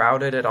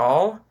crowded at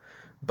all,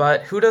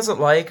 but who doesn't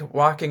like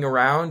walking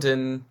around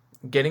and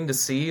getting to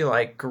see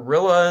like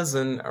gorillas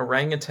and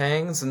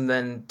orangutans and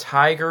then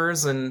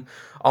tigers and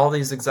all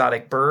these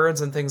exotic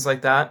birds and things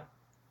like that?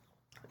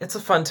 It's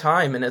a fun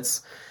time, and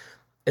it's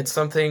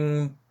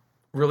something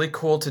really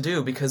cool to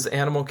do because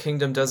Animal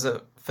Kingdom does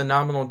a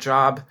phenomenal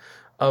job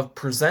of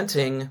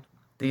presenting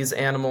these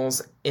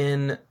animals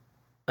in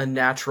a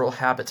natural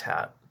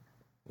habitat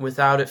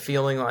without it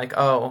feeling like,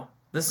 oh,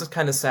 this is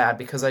kind of sad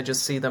because I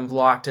just see them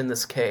locked in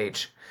this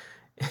cage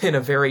in a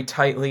very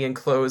tightly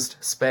enclosed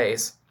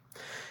space.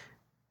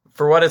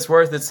 For what it's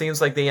worth, it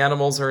seems like the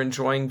animals are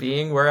enjoying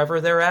being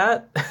wherever they're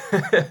at.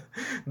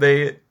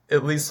 They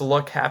at least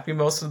look happy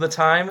most of the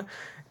time,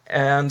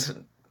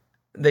 and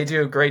they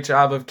do a great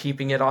job of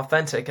keeping it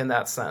authentic in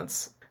that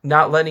sense,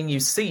 not letting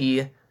you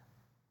see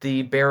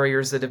the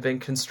barriers that have been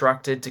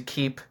constructed to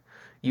keep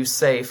you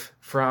safe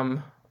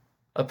from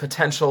a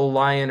potential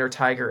lion or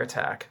tiger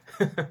attack.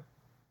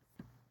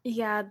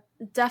 Yeah,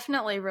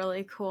 definitely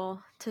really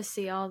cool to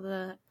see all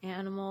the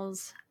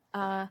animals.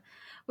 I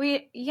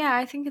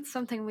think it's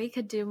something we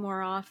could do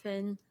more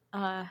often.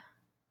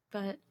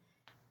 But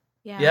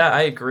yeah. Yeah,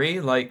 I agree.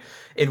 Like,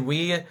 and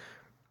we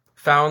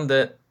found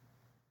that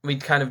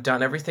we'd kind of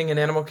done everything in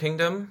Animal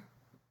Kingdom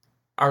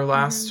our Hmm.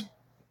 last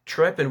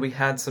trip, and we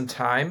had some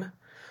time.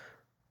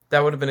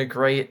 That would have been a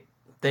great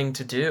thing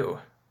to do.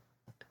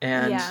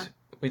 And Yeah.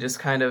 we just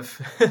kind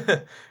of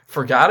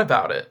forgot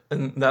about it.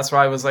 And that's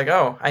why I was like,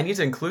 oh, I need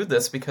to include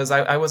this because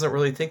I wasn't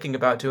really thinking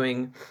about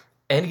doing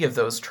any of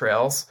those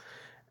trails,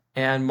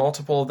 and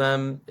multiple of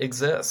them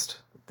exist.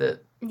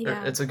 That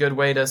Yeah. it's a good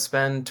way to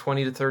spend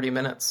 20 to 30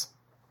 minutes.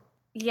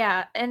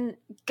 Yeah, and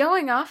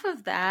going off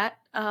of that,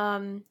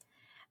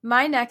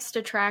 my next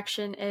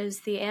attraction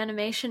is the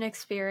animation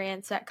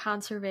experience at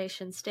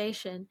Conservation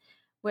Station,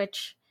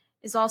 which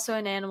is also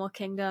in Animal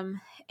Kingdom.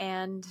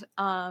 And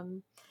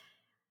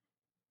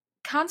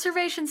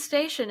Conservation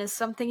Station is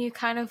something you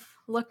kind of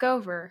look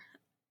over.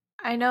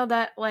 I know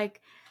that, like,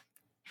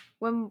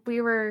 when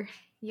we were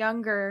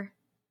younger,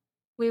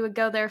 we would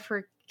go there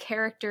for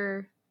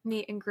character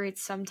meet and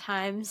greets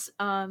sometimes.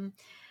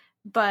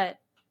 But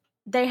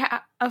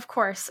of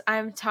course,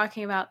 I'm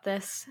talking about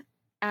this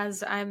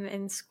as I'm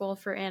in school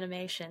for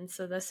animation,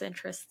 so this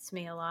interests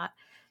me a lot.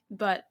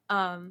 But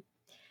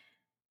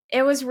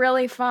it was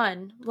really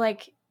fun.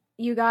 Like,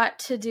 you got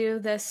to do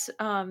this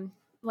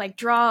like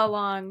draw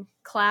along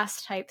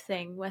class type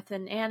thing with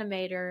an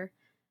animator,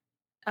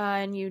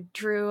 and you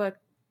drew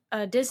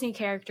a Disney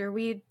character.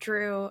 We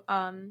drew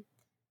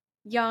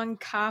young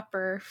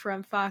Copper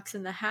from Fox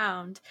and the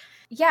Hound.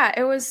 Yeah,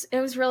 it was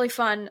really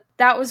fun.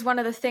 That was one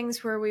of the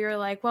things where we were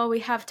like, well, we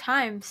have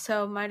time,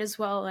 so might as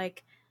well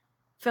like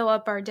fill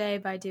up our day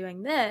by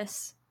doing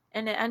this.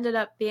 And it ended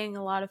up being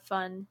a lot of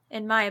fun,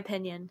 in my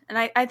opinion. And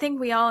I think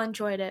we all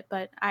enjoyed it,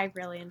 but I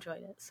really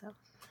enjoyed it. So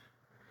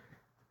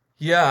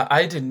Yeah,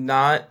 I did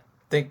not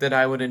think that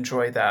I would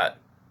enjoy that,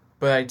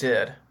 but I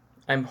did.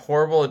 I'm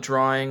horrible at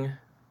drawing,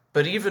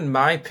 but even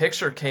my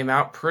picture came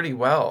out pretty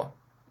well.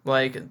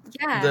 Like,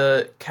 yeah,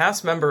 the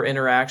cast member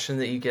interaction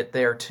that you get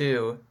there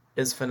too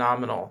is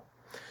phenomenal.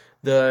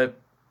 The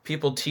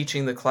people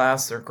teaching the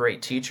class are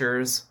great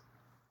teachers.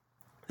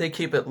 They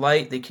keep it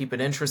light, they keep it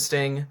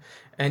interesting,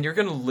 and you're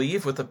going to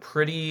leave with a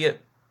pretty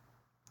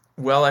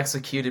well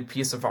executed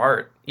piece of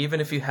art,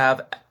 even if you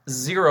have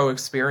zero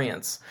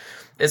experience.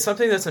 It's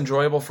something that's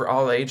enjoyable for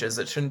all ages.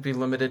 It shouldn't be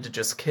limited to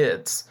just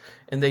kids.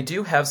 And they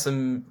do have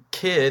some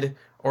kid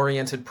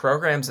oriented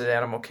programs at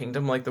Animal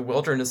Kingdom, like the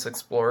Wilderness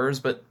Explorers,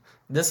 but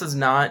this is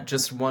not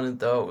just one of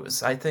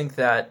those. I think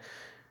that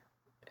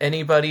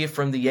anybody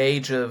from the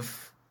age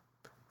of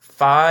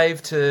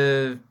 5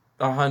 to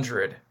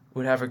 100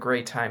 would have a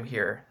great time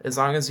here. As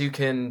long as you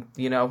can,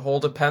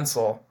 hold a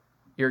pencil,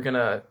 you're going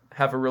to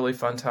have a really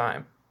fun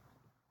time.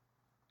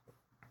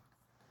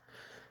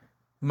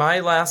 My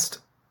last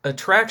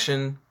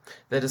attraction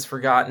that is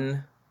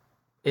forgotten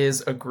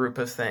is a group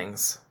of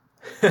things.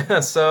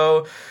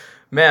 So,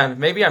 man,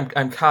 maybe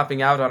I'm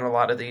copping out on a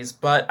lot of these,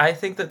 but I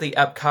think that the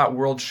Epcot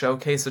World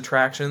Showcase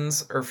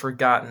attractions are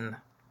forgotten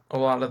a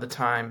lot of the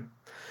time.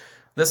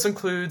 This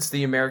includes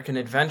the American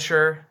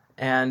Adventure,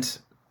 and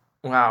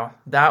wow,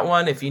 that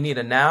one, if you need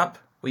a nap,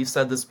 we've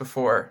said this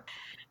before,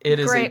 it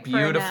is a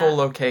beautiful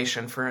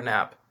location for a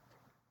nap.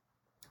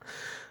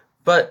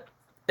 But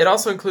it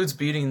also includes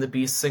Beauty and the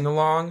Beast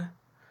Sing-Along,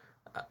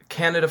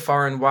 Canada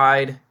Far and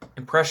Wide,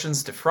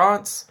 Impressions de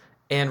France,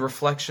 and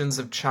Reflections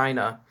of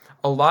China.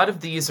 A lot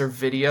of these are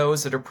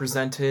videos that are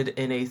presented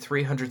in a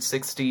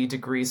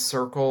 360-degree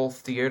circle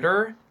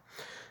theater.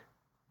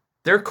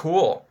 They're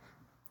cool.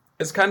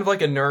 It's kind of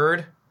like a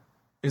nerd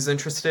who's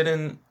interested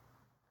in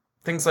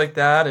things like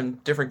that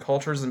and different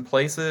cultures and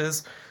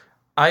places.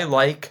 I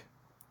like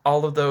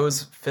all of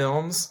those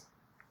films.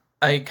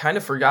 I kind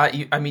of forgot,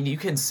 you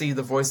can see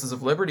the Voices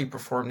of Liberty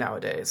perform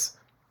nowadays.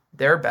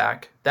 They're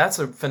back. That's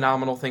a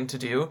phenomenal thing to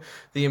do.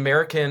 The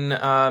American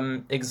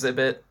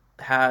exhibit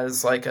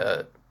has like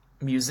a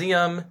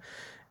museum,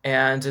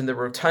 and in the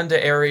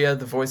Rotunda area,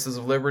 the Voices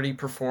of Liberty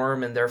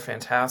perform, and they're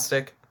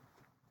fantastic.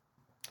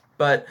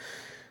 But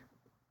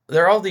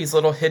there are all these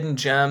little hidden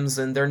gems,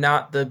 and they're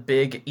not the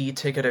big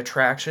e-ticket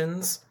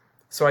attractions,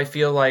 so I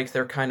feel like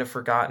they're kind of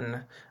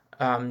forgotten.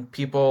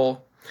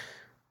 People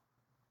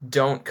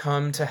don't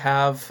come to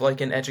have like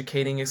an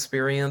educating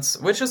experience,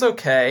 which is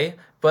okay,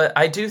 but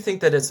I do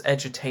think that it's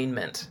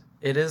edutainment.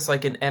 It is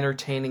like an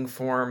entertaining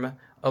form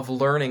of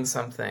learning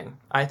something.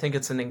 I think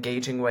it's an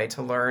engaging way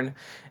to learn,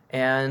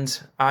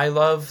 and I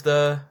love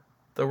the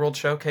World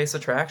Showcase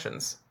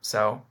attractions.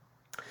 So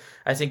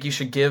I think you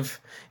should give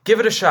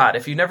it a shot.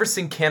 If you've never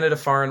seen Canada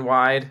Far and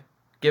Wide,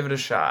 give it a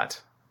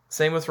shot.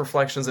 Same with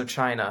Reflections of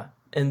China.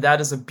 And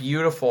that is a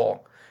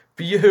beautiful,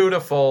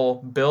 beautiful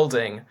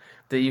building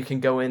that you can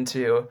go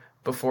into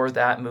before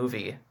that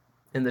movie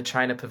in the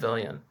China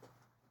Pavilion.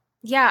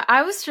 Yeah,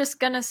 I was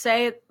just gonna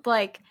say,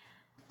 like,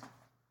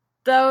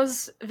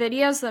 those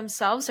videos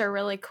themselves are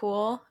really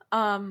cool.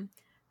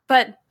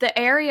 But the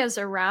areas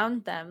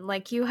around them,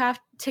 like, you have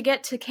to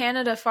get to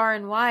Canada Far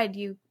and Wide,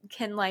 you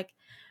can, like,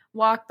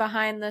 walk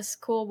behind this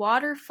cool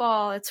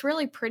waterfall. It's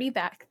really pretty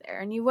back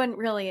there, and you wouldn't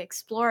really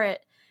explore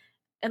it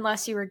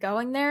unless you were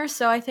going there.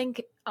 So I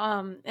think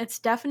it's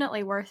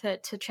definitely worth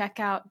it to check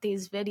out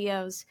these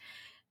videos.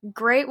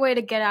 Great way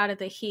to get out of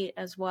the heat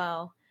as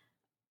well.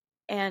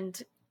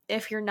 And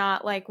if you're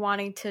not like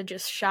wanting to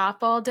just shop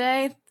all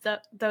day,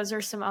 those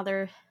are some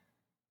other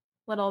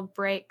little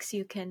breaks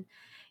you can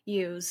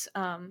use.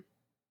 And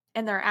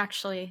they're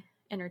actually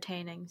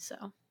entertaining.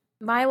 So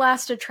my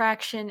last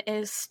attraction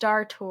is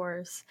Star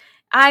Tours.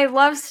 I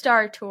love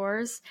Star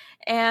Tours.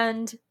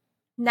 And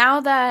now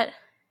that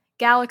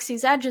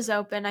Galaxy's Edge is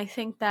open, I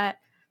think that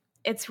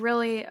it's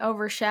really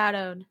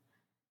overshadowed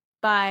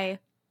by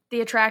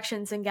the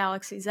attractions in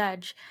Galaxy's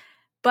Edge.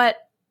 But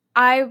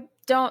I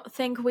don't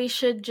think we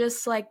should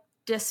just like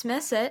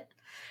dismiss it.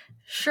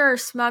 Sure,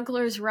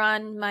 Smuggler's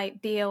Run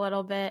might be a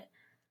little bit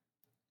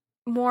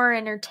more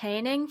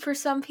entertaining for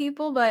some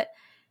people, but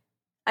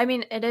I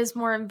mean, it is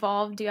more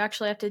involved. You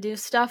actually have to do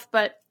stuff,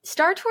 but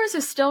Star Tours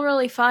is still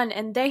really fun,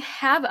 and they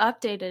have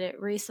updated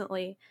it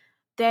recently.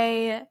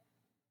 They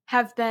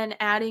have been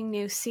adding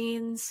new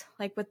scenes,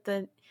 like with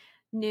the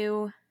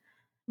new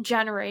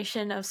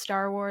generation of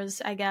Star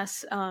Wars, I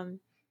guess.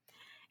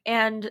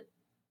 And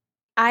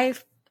I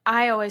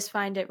always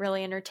find it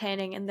really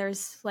entertaining, and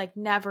there's like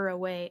never a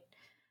wait.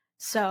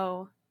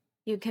 So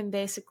you can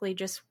basically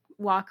just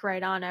walk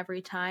right on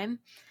every time.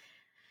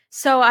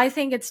 So I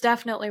think it's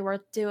definitely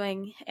worth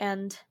doing,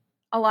 and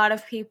a lot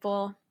of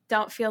people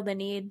don't feel the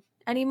need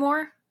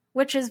anymore,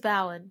 which is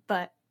valid,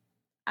 but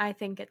I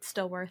think it's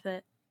still worth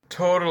it.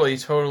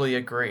 Totally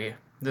agree.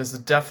 This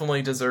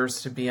definitely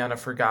deserves to be on a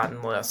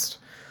forgotten list,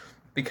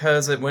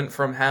 because it went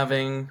from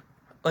having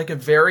like a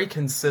very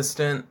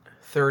consistent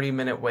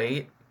 30-minute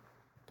wait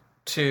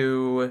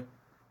to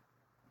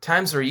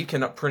times where you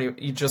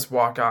just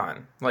walk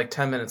on, like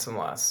 10 minutes and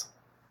less.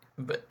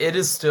 But it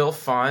is still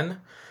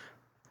fun.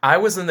 I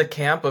was in the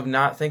camp of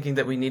not thinking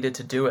that we needed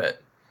to do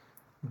it,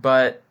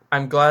 but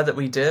I'm glad that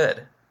we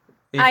did.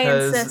 I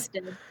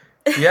insisted.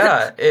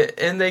 Yeah,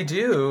 and they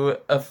do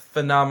a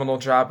phenomenal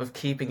job of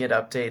keeping it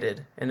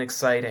updated and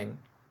exciting.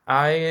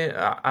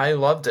 I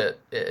loved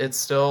it. It's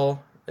still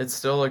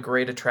a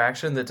great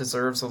attraction that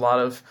deserves a lot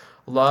of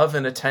love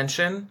and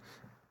attention.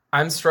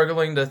 I'm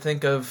struggling to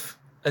think of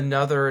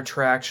another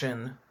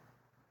attraction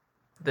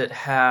that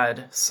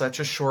had such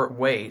a short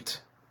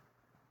wait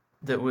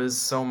that was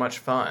so much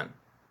fun.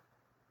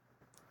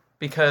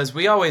 Because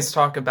we always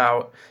talk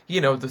about,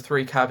 the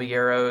Three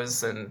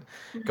Caballeros and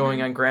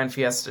going on Grand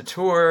Fiesta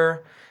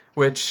Tour,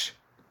 which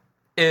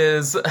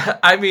is,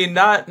 I mean,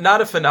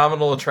 not a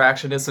phenomenal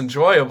attraction. It's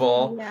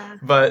enjoyable,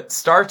 but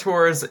Star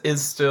Tours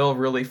is still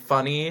really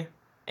funny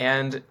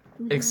and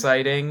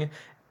exciting.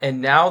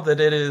 And now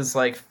that it is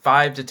like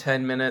 5 to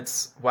 10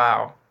 minutes,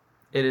 wow,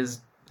 it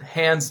is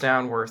hands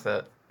down worth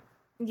it.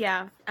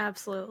 Yeah,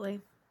 absolutely.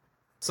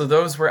 So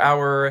those were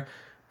our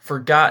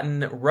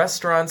forgotten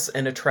restaurants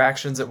and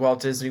attractions at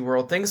Walt Disney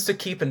World. Things to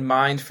keep in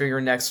mind for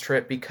your next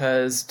trip,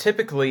 because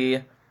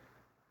typically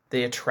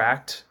they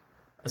attract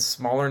a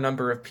smaller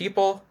number of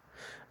people,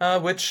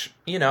 which,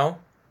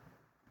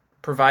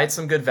 provides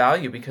some good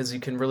value because you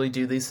can really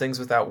do these things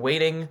without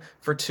waiting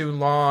for too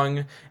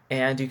long,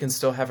 and you can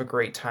still have a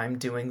great time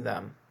doing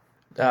them.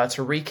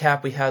 To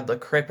recap, we had Le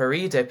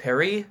Crêperie de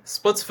Paris,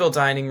 Splitsville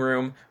Dining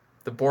Room,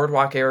 the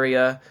Boardwalk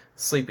area,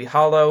 Sleepy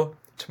Hollow,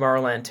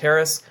 Tomorrowland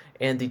Terrace,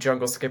 and the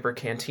Jungle Skipper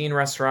Canteen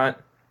Restaurant.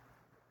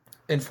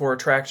 And for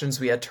attractions,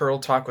 we had Turtle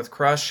Talk with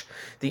Crush,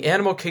 the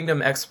Animal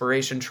Kingdom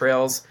Exploration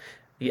Trails,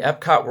 the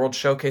Epcot World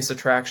Showcase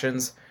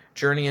attractions,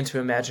 Journey into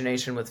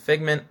Imagination with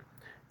Figment,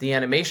 the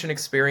Animation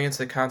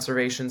Experience at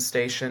Conservation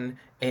Station,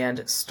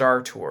 and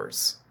Star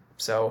Tours.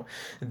 So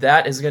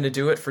that is going to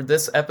do it for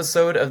this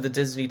episode of the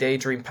Disney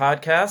Daydream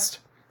Podcast.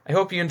 I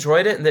hope you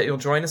enjoyed it and that you'll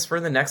join us for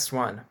the next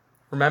one.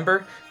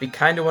 Remember, be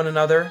kind to one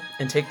another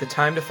and take the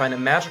time to find a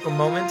magical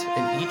moment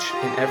in each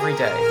and every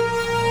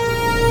day.